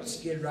 it'll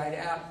skid right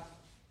out,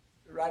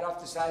 right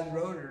off the side of the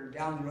road or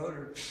down the road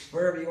or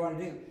wherever you want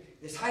to do.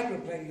 This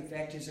hydroplaning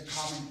effect is a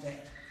common thing.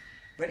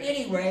 But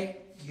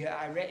anyway,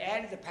 I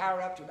added the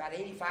power up to about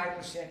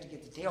 85% to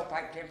get the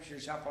tailpipe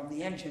temperatures up on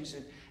the engines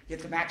and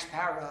get the max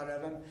power out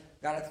of them.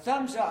 Got a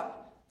thumbs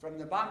up from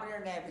the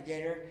Bombardier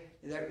navigator.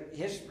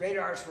 His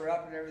radars were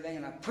up and everything,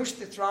 and I pushed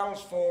the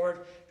throttles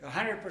forward to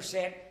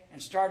 100%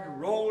 and started to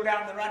roll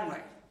down the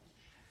runway.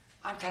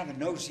 I'm kind of a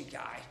nosy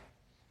guy.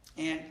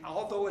 And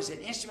although it was an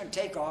instrument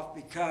takeoff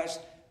because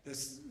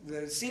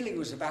the ceiling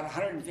was about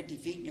 150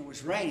 feet and it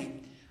was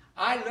raining,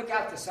 I look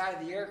out the side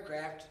of the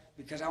aircraft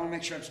because I want to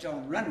make sure I'm still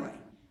on the runway.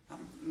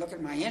 I'm looking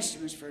at my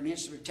instruments for an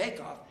instrument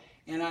takeoff,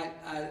 and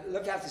I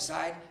look out the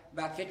side,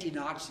 about 50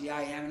 knots, the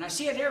IM, and I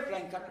see an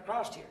airplane coming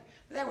across here.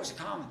 But that was a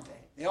common thing.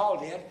 They all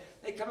did.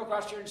 They'd come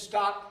across here and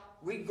stop.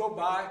 We'd go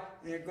by,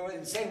 and they'd go in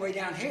the same way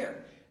down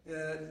here.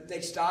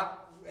 They'd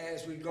stop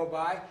as we'd go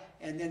by,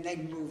 and then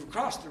they'd move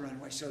across the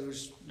runway, so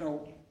there's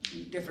no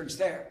difference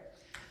there.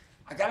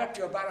 I got up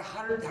to about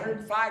 100,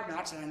 105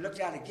 knots, and I looked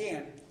out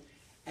again,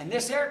 and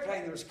this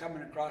airplane that was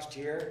coming across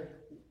here,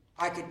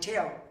 I could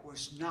tell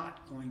was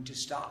not going to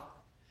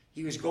stop.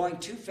 He was going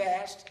too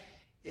fast,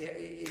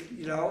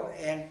 you know,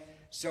 and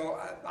so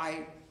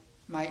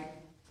my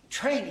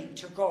training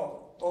took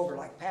over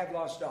like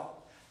Pavlov's dog.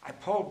 I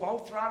pulled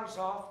both throttles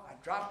off, I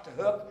dropped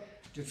the hook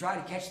to try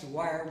to catch the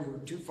wire. We were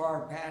too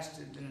far past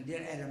it,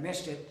 and I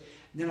missed it.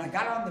 And then I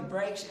got on the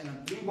brakes and I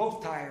blew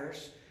both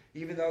tires.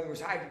 Even though there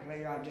was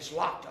hydroplane, I just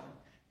locked them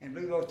and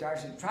blew both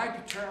tires and tried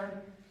to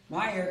turn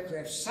my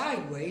aircraft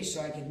sideways so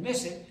I could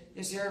miss it.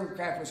 This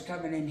aircraft was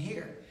coming in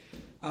here.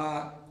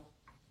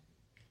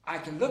 I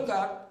could look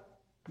up.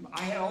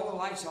 I had all the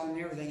lights on and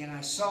everything, and I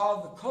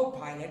saw the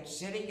co-pilot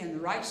sitting in the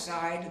right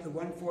side of the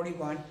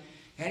 141,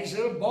 had his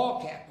little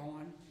ball cap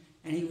on,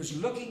 and he was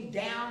looking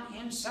down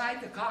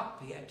inside the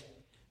cockpit,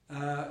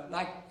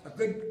 like a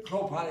good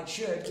co-pilot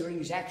should, doing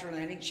his actual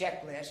landing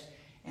checklist,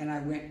 and I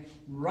went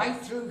right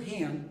through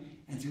him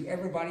and through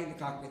everybody in the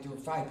cockpit. There were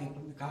 5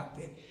 people in the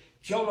cockpit.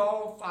 Killed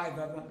all 5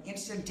 of them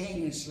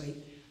instantaneously,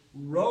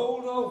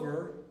 rolled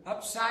over,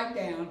 upside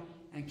down,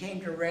 and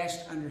came to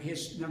rest under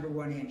his number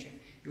 1 engine.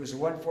 It was a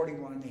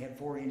 141. They had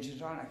 4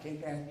 engines on. I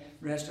came down,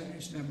 rest on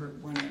his number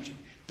 1 engine.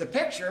 The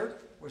picture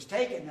was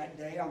taken that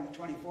day on the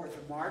 24th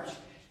of March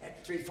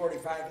at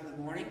 3:45 in the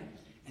morning.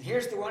 And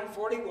here's the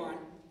 141.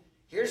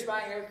 Here's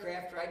my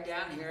aircraft right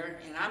down here,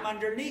 and I'm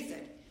underneath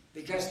it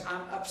because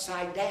I'm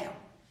upside down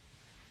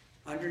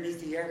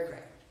underneath the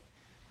aircraft.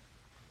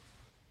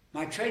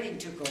 My training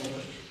took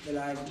over that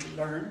I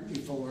learned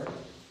before.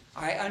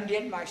 I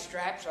undid my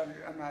straps on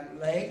my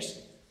legs.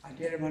 I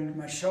did them under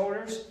my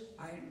shoulders.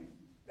 I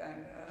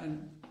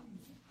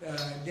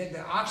did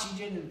the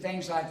oxygen and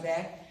things like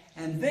that.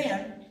 And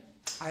then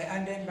I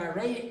undid my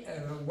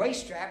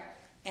waist strap,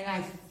 and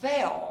I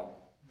fell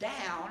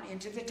down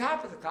into the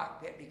top of the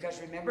cockpit because,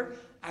 remember,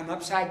 I'm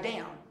upside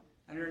down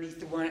underneath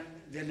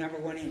the number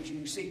 1 engine.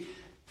 You see,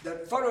 the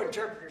photo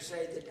interpreters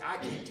say that I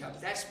can't tell,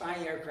 but that's my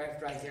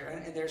aircraft right there,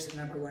 and there's the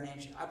number 1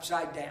 engine,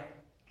 upside down.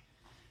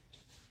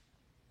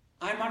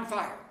 I'm on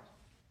fire.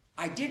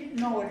 I didn't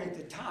know it at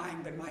the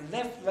time, but my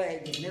left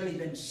leg had nearly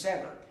been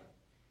severed.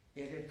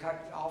 It had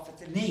cut off at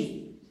the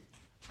knee.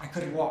 I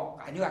couldn't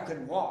walk. I knew I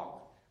couldn't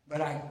walk.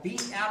 but I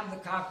beat out of the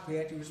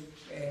cockpit.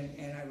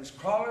 And I was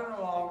crawling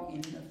along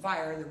in the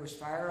fire. There was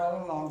fire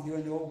all along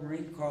doing the old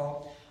Marine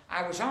crawl.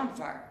 I was on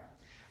fire.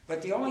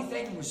 But the only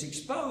thing that was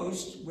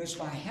exposed was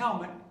my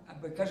helmet.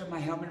 Because of my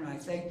helmet, my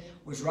thing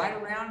was right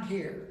around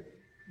here,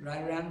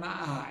 right around my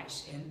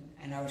eyes.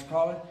 And I was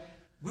crawling.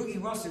 Boogie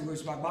Wilson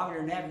was my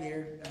bombardier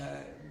navigator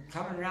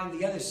coming around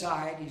the other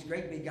side. He's a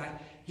great big guy.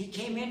 He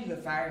came into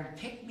the fire and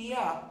picked me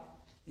up.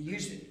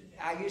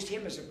 I used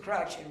him as a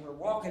crutch, and we're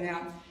walking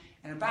out.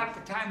 And about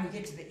the time we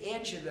get to the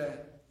edge of the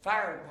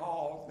fire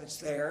pall that's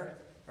there,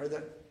 or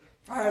the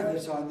fire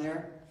that's on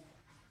there,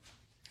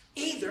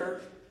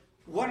 either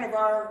one of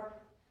our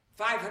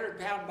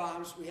 500-pound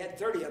bombs, we had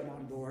 30 of them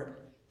on board,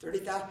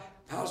 30,000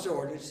 pounds of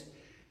ordnance,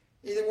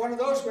 either one of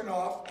those went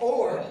off,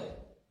 or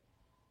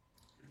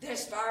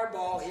this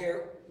fireball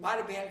here might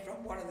have been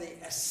from one of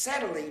the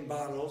acetylene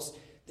bottles.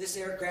 This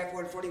aircraft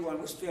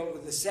 141 was filled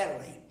with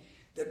acetylene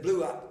that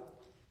blew up.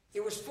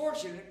 It was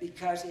fortunate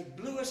because it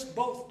blew us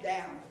both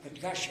down,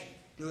 concussion,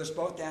 blew us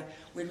both down.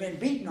 We'd been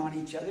beating on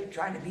each other,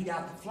 trying to beat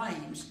out the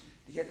flames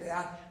to get it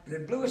out, but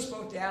it blew us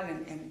both down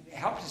and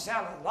helped us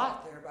out a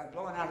lot there by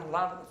blowing out a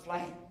lot of the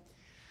flame.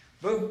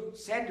 Boo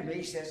said to me,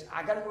 he says,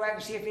 I got to go back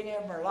and see if any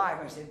of them are alive.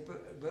 I said,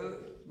 Boo,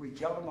 we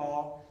killed them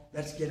all.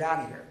 Let's get out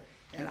of here.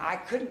 And I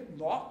couldn't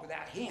walk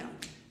without him.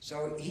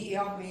 So he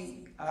helped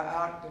me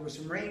out. There was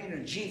a Marine in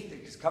a Jeep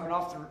that was coming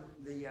off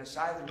the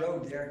side of the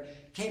road there,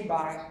 came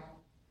by,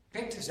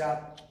 picked us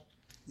up.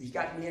 He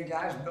got me in.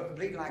 I was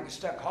bleeding like a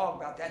stuck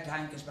hog about that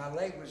time because my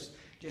leg was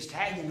just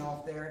hanging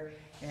off there,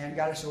 and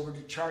got us over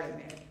to Charlie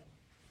Med.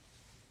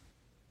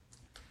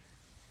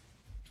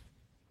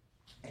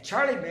 At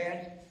Charlie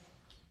Med,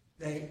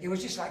 it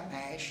was just like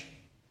MASH.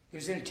 It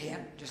was in a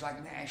tent, just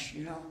like MASH,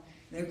 you know.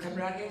 They would come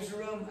around. It was a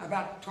room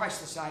about twice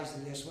the size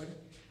of this one.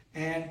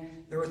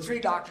 And there were 3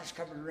 doctors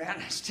coming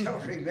around. I still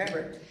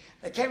remember.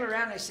 They came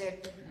around and they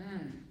said,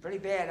 pretty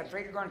bad. I'm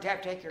afraid you're going to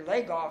have to take your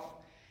leg off.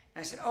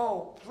 And I said,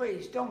 oh,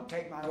 please don't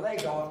take my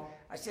leg off.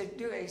 I said,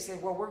 do it. He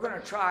said, well, we're going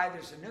to try.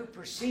 There's a new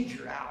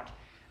procedure out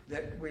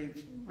that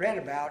we've read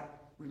about.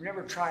 We've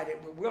never tried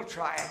it, but we'll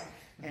try it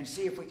and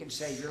see if we can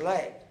save your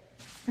leg.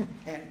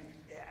 And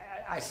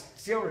I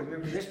still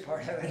remember this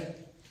part of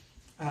it.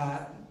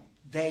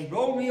 They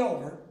rolled me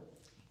over,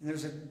 and there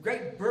was a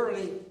great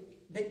burly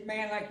big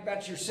man like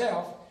about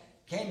yourself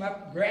came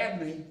up,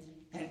 grabbed me,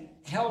 and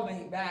held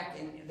me back.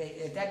 And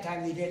at that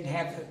time they didn't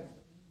have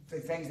the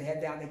things they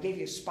had down. They gave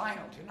you a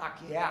spinal to knock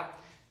you out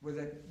with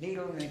a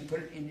needle, and they put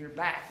it in your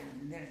back,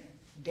 and then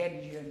it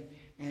deadened you,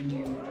 and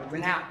you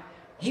went out.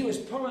 He was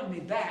pulling me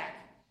back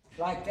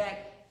like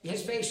that.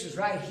 His face was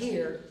right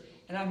here,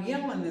 and I'm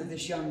yelling at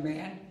this young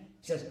man.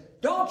 He says,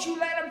 don't you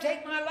let him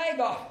take my leg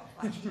off.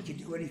 Like he could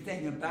do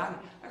anything about it.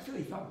 I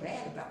really felt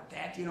bad about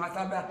that. You know, I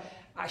thought about,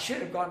 I should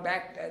have gone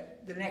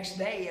back the next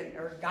day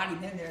or got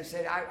him in there and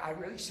said, I'm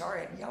really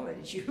sorry I yelled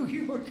at you.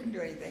 You weren't going to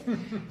do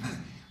anything.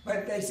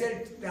 But they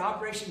said the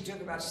operation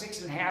took about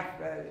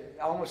 6.5,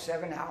 almost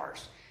 7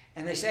 hours.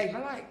 And they saved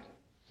my leg.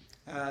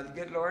 The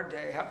good Lord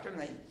helped them.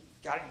 They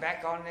got it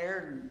back on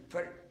there and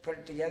put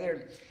it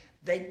together.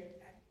 They,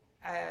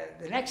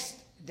 the next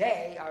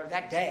day, or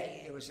that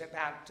day, it was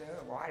about,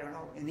 I don't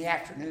know, in the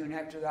afternoon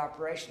after the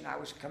operation, I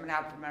was coming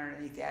out from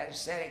underneath the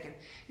anesthetic, and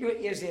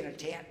it was in a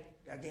tent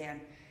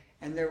again,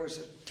 and there was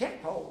a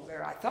tent pole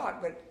there, I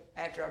thought, but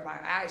after my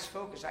eyes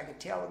focused, I could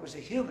tell it was a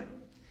human.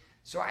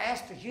 So I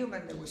asked the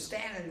human that was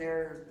standing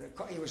there,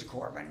 he was a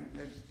corpsman,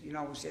 you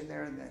know, was in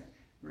there in the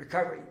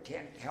recovery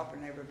tent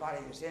helping everybody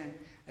that was in.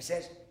 I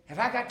says, have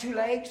I got 2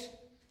 legs?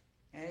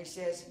 And he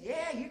says,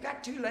 yeah, you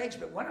got 2 legs,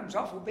 but one of them's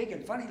awful big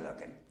and funny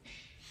looking.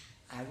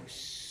 I was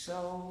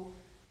so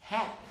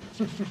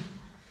happy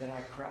that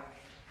I cried.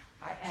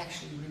 I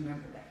actually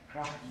remember that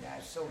crying. I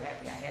was so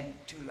happy I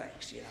had 2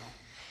 legs, you know.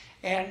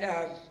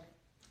 And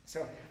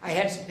so I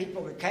had some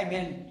people that came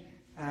in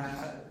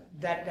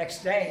that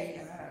next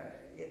day.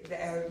 It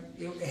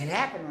had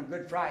happened on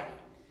Good Friday,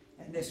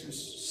 and this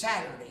was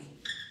Saturday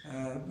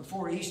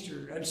before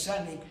Easter. On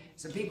Sunday,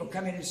 some people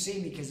come in and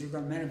see me because they were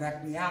going to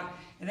medevac me out,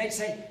 and they'd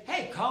say,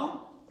 hey,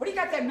 Cone, what do you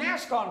got that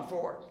mask on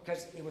for?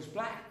 Because it was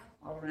black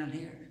all around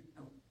here.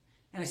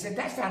 And I said,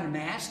 that's not a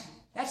mask,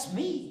 that's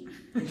me.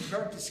 It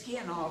burnt the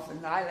skin off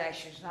and the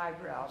eyelashes and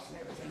eyebrows and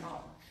everything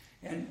off.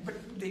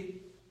 But the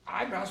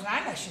eyebrows and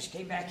eyelashes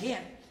came back in.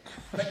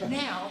 But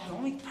now, the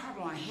only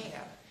problem I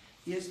have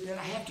is that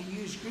I have to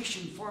use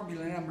Grecian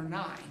formula number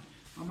 9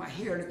 on my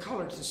hair, and the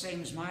color's the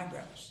same as my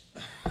eyebrows.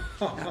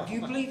 Now, do you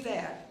believe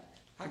that?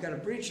 I got a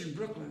bridge in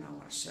Brooklyn I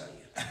want to sell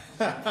you.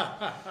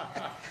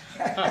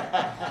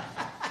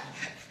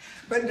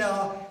 But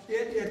no,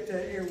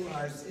 it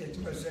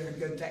was a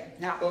good thing.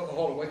 Now,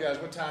 Hold on, wait, guys.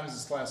 What time is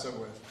this class over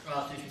with?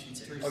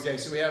 3:56. Okay,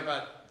 so we have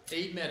about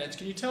 8 minutes.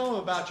 Can you tell them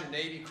about your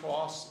Navy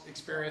Cross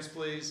experience,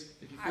 please?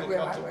 If you feel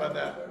comfortable about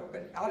that.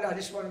 But I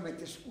just want to make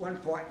this one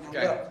point. Now,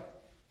 Okay. look,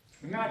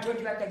 remember I told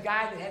you about that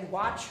guy that had to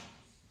watch,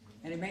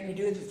 and he made me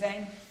do the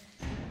thing?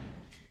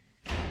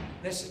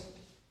 Listen,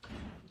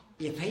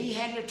 if he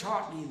hadn't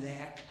taught me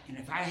that, and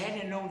if I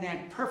hadn't known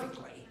that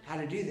perfectly, how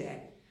to do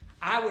that,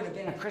 I would have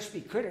been a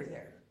crispy critter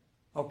there,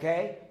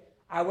 okay?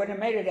 I wouldn't have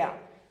made it out.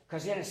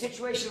 Because in a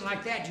situation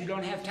like that, you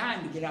don't have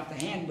time to get out the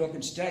handbook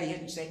and study it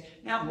and say,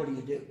 now what do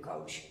you do,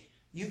 coach?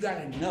 You got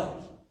to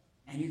know,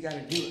 and you got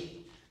to do it.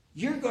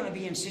 You're going to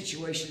be in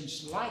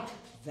situations like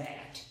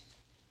that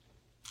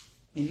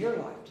in your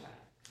lifetime,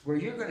 where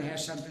you're going to have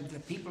something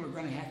that people are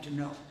going to have to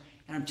know.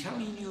 And I'm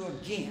telling you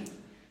again,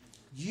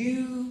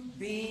 you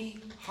be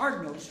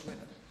hard-nosed with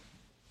them.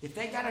 If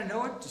they got to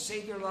know it to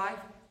save their life,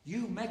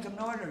 you make them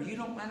know it, or you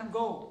don't let them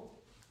go.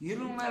 You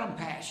don't let them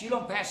pass. You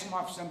don't pass them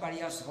off to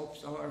somebody else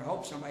or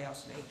hope somebody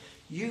else today.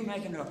 You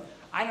make them know.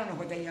 I don't know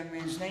what that young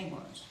man's name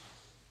was,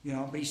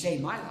 but he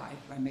saved my life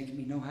by making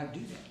me know how to do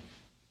that.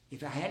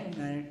 If I hadn't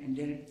done it and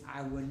did it,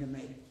 I wouldn't have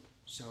made it.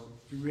 So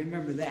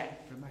remember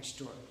that from my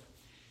story.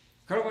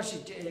 Colonel wants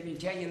to let me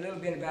tell you a little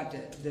bit about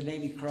the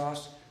Navy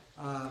Cross.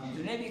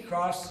 The Navy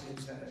Cross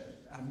is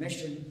a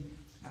mission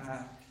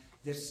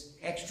that's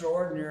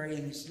extraordinary,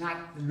 and it's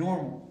not the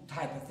normal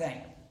type of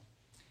thing.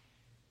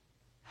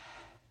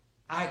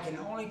 I can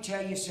only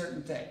tell you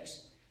certain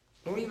things.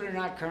 Believe it or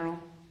not, Colonel,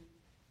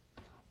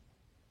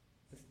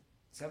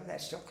 some of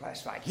that's still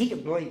classified. He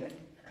can believe it.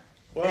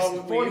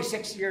 Well,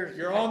 46 years.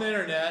 You're on the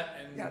internet,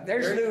 and Yeah,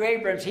 there's Lou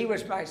Abrams. He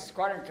was my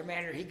squadron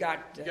commander. He got.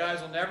 You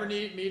guys will never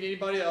meet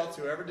anybody else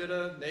who ever did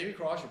a Navy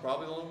Cross. You're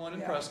probably the only one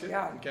in Prescott.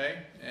 Yeah. Okay.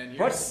 And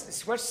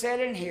What's said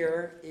in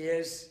here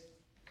is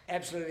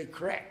absolutely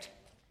correct.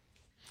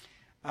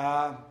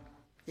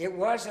 It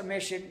was a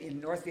mission in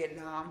North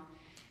Vietnam.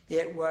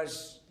 It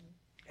was.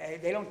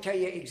 They don't tell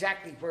you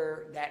exactly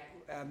where that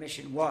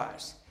mission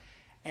was.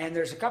 And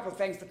there's a couple of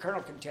things the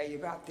colonel can tell you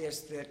about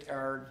this that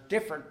are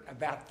different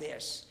about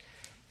this.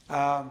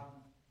 I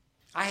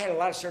had a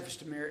lot of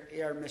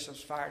surface-to-air missiles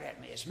fired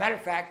at me. As a matter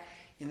of fact,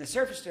 in the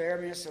surface-to-air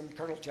missiles, and the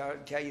colonel will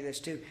tell you this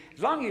too,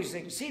 as long as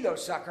they can see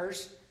those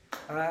suckers,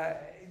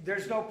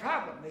 there's no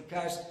problem,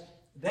 because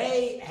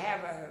they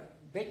have a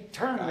big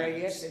turn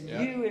radius, and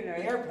you in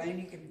an airplane,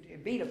 you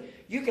can beat them.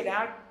 You can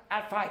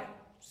outfight them.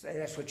 So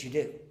that's what you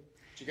do.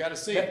 You got to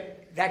see them.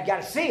 That got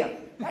to see them.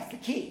 That's the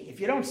key. If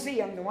you don't see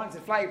them, the ones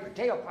that fly your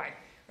tailpipe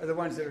are the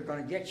ones that are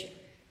going to get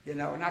you,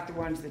 not the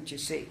ones that you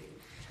see.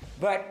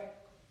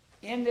 But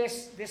in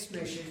this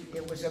mission,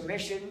 it was a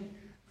mission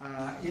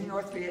in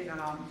North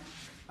Vietnam.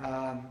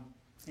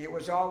 It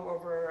was all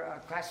over a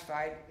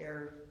classified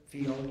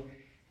airfield,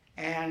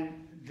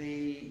 and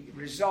the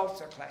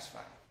results are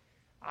classified.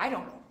 I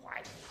don't know why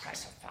they're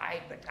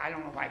classified, but I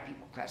don't know why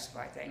people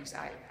classify things.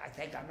 I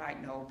think I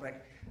might know,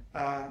 but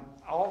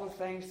all the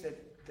things that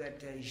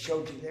he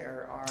showed you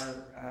there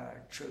are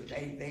true.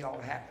 They all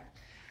happened.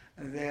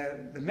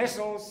 The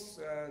missiles,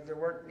 there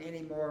weren't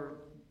any more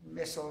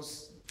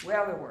missiles.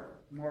 Well, there were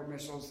more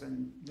missiles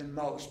than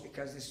most,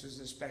 because this was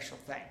a special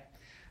thing.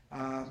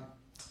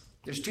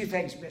 There's two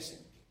things missing,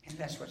 and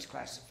that's what's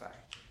classified.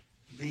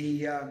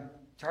 The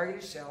target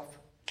itself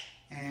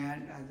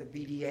and the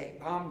BDA,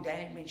 bomb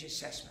damage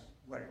assessment,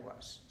 what it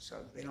was. So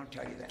they don't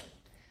tell you that.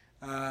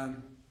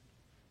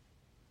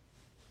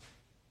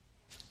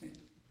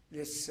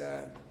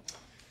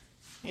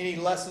 Any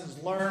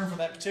lessons learned from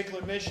that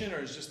particular mission, or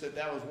is just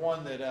that was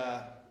one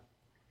that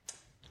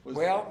was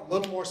a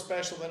little more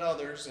special than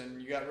others,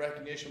 and you got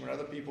recognition when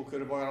other people could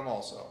have won them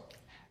also?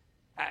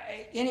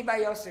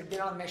 Anybody else that had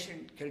been on the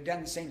mission could have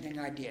done the same thing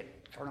I did,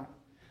 Colonel.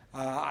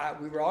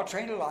 We were all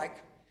trained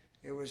alike.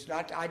 It was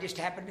not, I just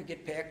happened to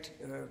get picked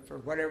for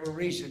whatever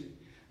reason.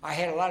 I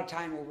had a lot of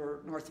time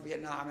over North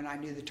Vietnam, and I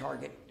knew the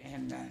target,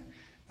 and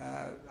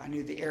I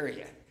knew the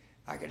area.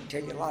 I could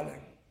tell you a lot of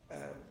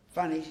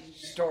funny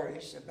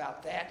stories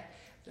about that,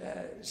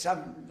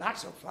 some not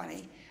so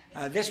funny.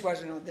 This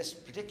wasn't on this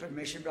particular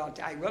mission, but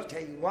I will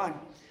tell you one.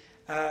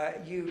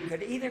 You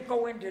could either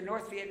go into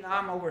North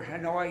Vietnam over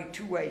Hanoi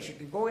two ways. You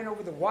could go in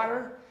over the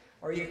water,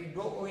 or you could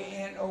go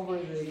in over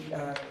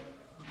the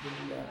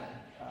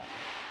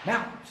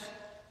mountains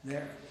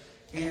there.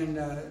 And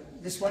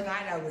this one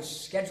night I was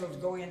scheduled to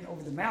go in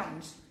over the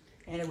mountains,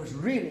 and it was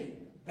really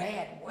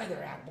bad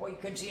weather out. Boy, you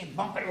couldn't see him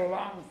bumping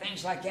along and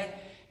things like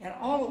that. And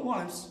all at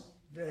once,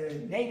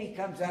 the Navy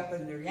comes up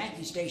in their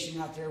Yankee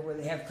station out there where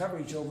they have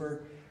coverage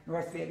over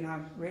North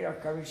Vietnam, radar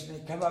coverage, and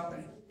they come up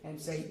and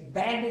say,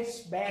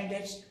 bandits,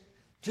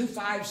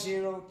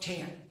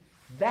 250-10.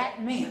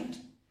 That meant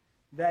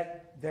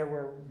that there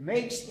were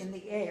MiGs in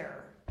the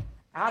air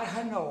out of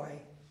Hanoi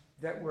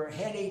that were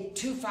heading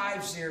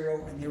 250,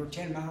 and they were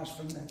 10 miles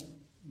from the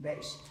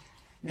base.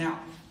 Now,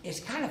 it's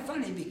kind of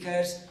funny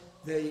because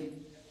the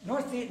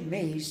North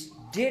Vietnamese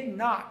did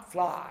not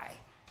fly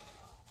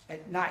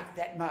at night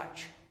that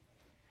much.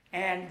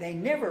 And they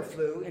never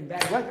flew in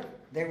bad weather.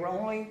 They were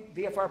only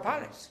VFR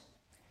pilots.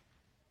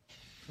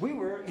 We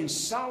were in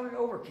solid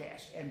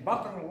overcast and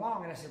bumping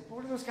along, and I said,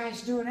 what are those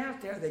guys doing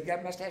out there? They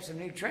must have some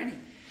new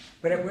training.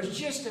 But it was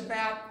just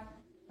about,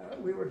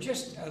 we were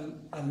just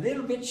a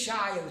little bit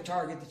shy of the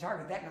target. The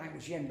target that night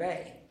was Yen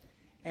Bay,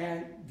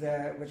 and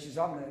which is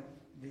on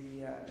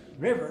the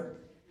river.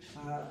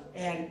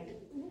 And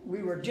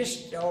we were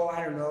just,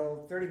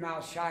 30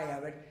 miles shy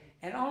of it.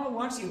 And all at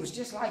once, it was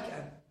just like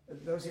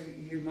those of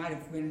you might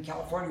have been in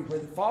California, where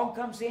the fog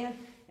comes in,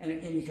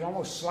 and you can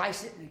almost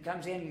slice it, and it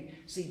comes in, you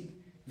see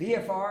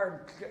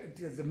VFR,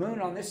 the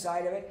moon on this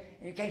side of it,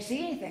 and you can't see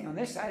anything on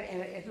this side,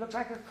 and it looks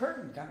like a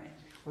curtain coming in.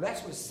 Well,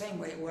 that was the same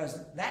way it was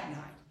that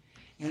night.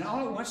 And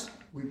all at once,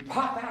 we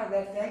pop out of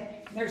that thing,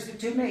 and there's the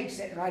two maids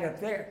sitting right up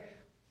there.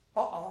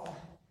 Uh-oh,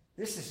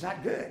 this is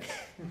not good.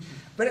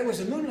 But it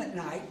was a moonlit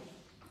night,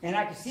 and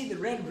I could see the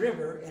Red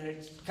River, and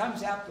it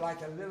comes out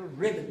like a little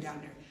ribbon down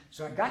there.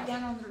 So I got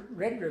down on the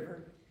Red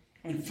River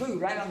and flew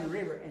right on the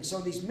river. And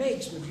so these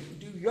maids would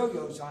do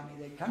yo-yos on me.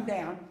 They'd come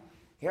down.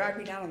 Here I'd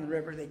be down on the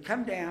river. They'd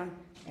come down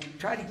and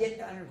try to get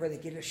down where they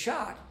get a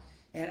shot.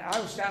 And I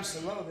was down so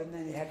low, and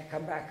then they had to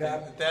come back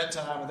up. At that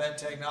time, with that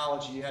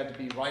technology, you had to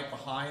be right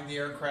behind the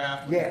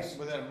aircraft. Yes.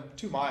 Within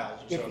 2 miles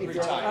or so, If pretty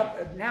you're tight.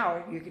 up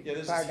now, you could Yeah,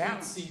 this fire is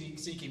down.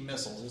 heat-seeking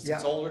missiles. It's, Yeah.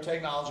 it's older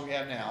technology we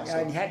have now.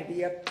 And you had to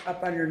be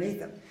up underneath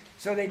them.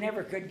 So they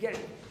never could get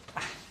it.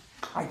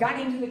 I got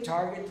into the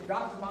target,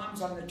 dropped the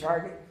bombs on the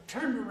target,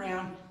 turned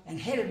around, and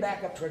headed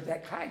back up toward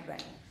that kite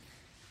bank.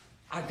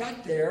 I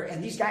got there,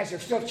 and these guys are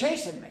still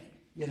chasing me,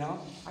 you know.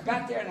 I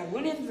got there, and I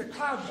went into the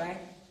cloud bank,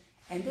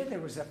 and then there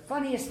was the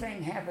funniest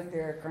thing happened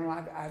there, Colonel,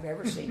 I've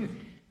ever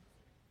seen.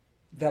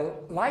 The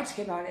lights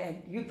came on,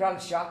 and you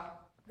probably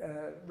shot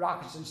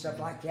rockets and stuff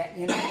like that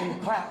in the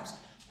clouds.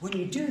 When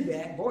you do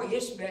that, boy,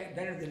 it's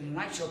better than a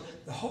night show.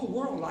 The whole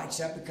world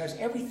lights up because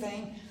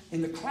everything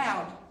in the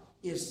cloud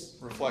is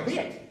Reflecting,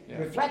 lit, yeah.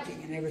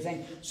 reflecting and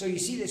everything. So you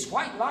see this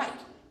white light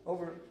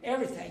over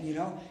everything, you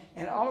know,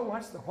 and all at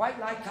once the white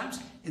light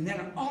comes, and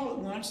then all at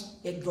once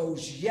it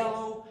goes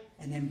yellow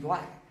and then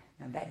black.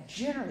 Now that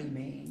generally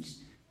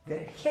means that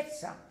it hit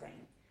something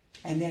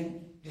and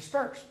then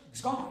dispersed. It's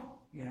gone,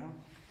 you know.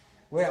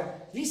 Well,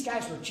 these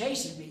guys were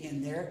chasing me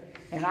in there,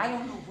 and I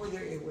don't know whether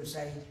it was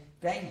a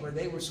thing where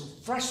they were so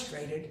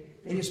frustrated,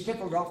 they just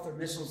pickled off their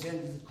missiles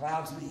into the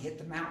clouds and they hit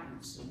the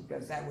mountains,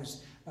 because that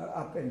was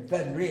up in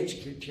Fed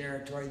Ridge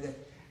territory, the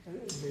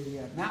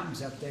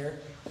mountains up there,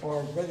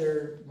 or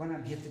whether one of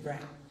them hit the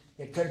ground.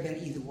 It could have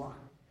been either one.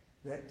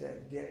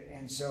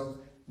 And so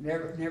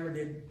never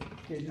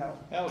did know.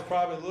 That was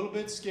probably a little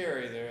bit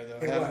scary there, though,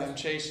 It having was. them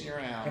chasing you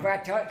around. Have I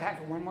time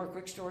for one more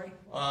quick story?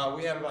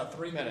 We have about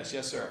 3 minutes.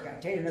 Yes, sir.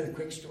 I'll tell you another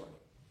quick story.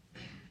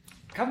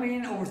 Coming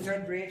in over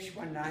Thread Bridge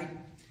one night,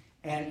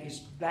 and it's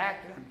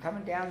black, and I'm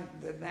coming down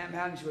the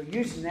mountains. We're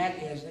using that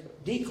as a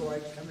decoy,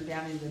 coming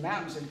down into the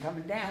mountains and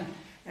coming down.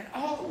 And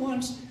all at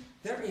once,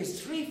 there is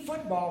 3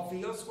 football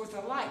fields with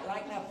a light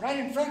lighting up right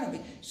in front of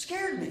me.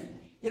 Scared me.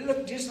 It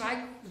looked just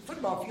like the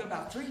football field,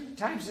 about 3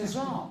 times as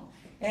long.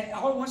 And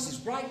all at once, this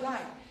bright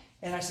light.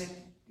 And I said,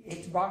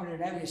 hit the bomber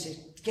and I said,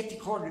 get the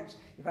coordinates.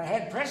 If I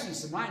had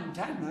presence of mind and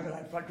time,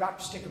 I'd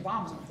dropped a stick of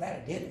bombs on it.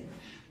 Glad I didn't.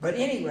 But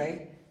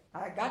anyway,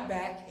 I got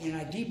back and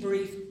I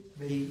debriefed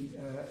the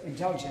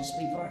intelligence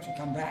people after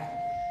come back.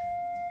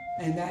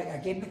 And I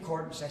gave them the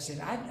coordinates. I said,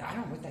 I don't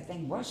know what that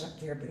thing was up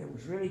there, but it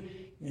was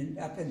really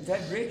up in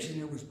Fed Ridge,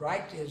 and it was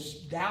bright as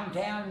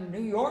downtown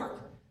New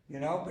York, you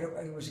know, but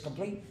it was a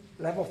complete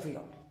level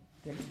field.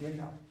 Didn't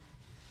know.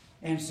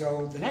 And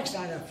so the next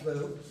night I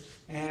flew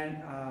and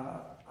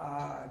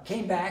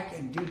came back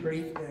and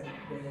debriefed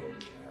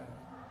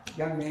the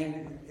young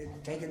man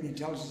taking the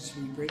intelligence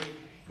debrief.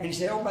 And he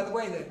said, oh, by the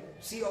way, the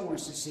CO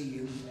wants to see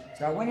you.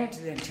 So I went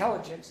into the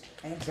intelligence,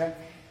 and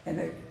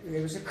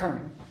there was a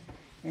colonel.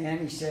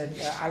 And he said,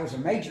 I was a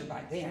major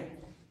by then.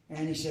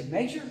 And he said,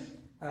 Major,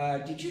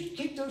 did you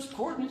keep those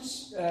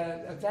coordinates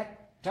of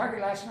that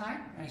target last night?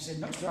 And I said,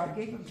 no, sir, I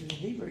gave them to the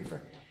debriefer.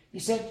 He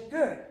said,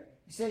 good.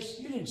 He says,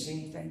 you didn't see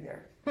anything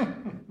there.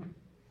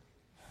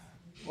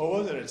 What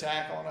was it?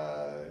 Attack on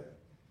a...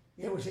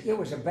 It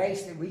was a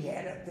base that we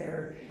had up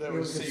there. That it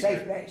was was a secret.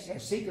 safe base, a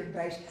secret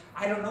base.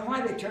 I don't know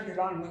why they turned it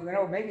on. We went,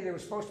 oh, maybe there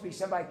was supposed to be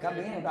somebody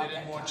coming in about They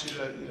didn't that want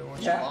time. you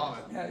to bomb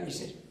it. No, he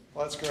said,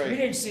 Well, that's we great.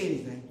 didn't see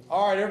anything.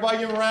 All right, everybody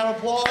give them a round of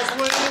applause,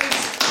 please.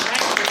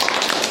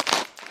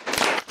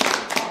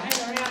 I'll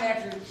hang around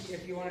after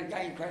if you want to get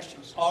any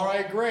questions. All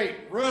right, great.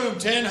 Room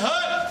 10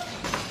 hut.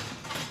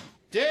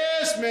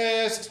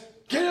 Dismissed.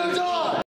 Get them done.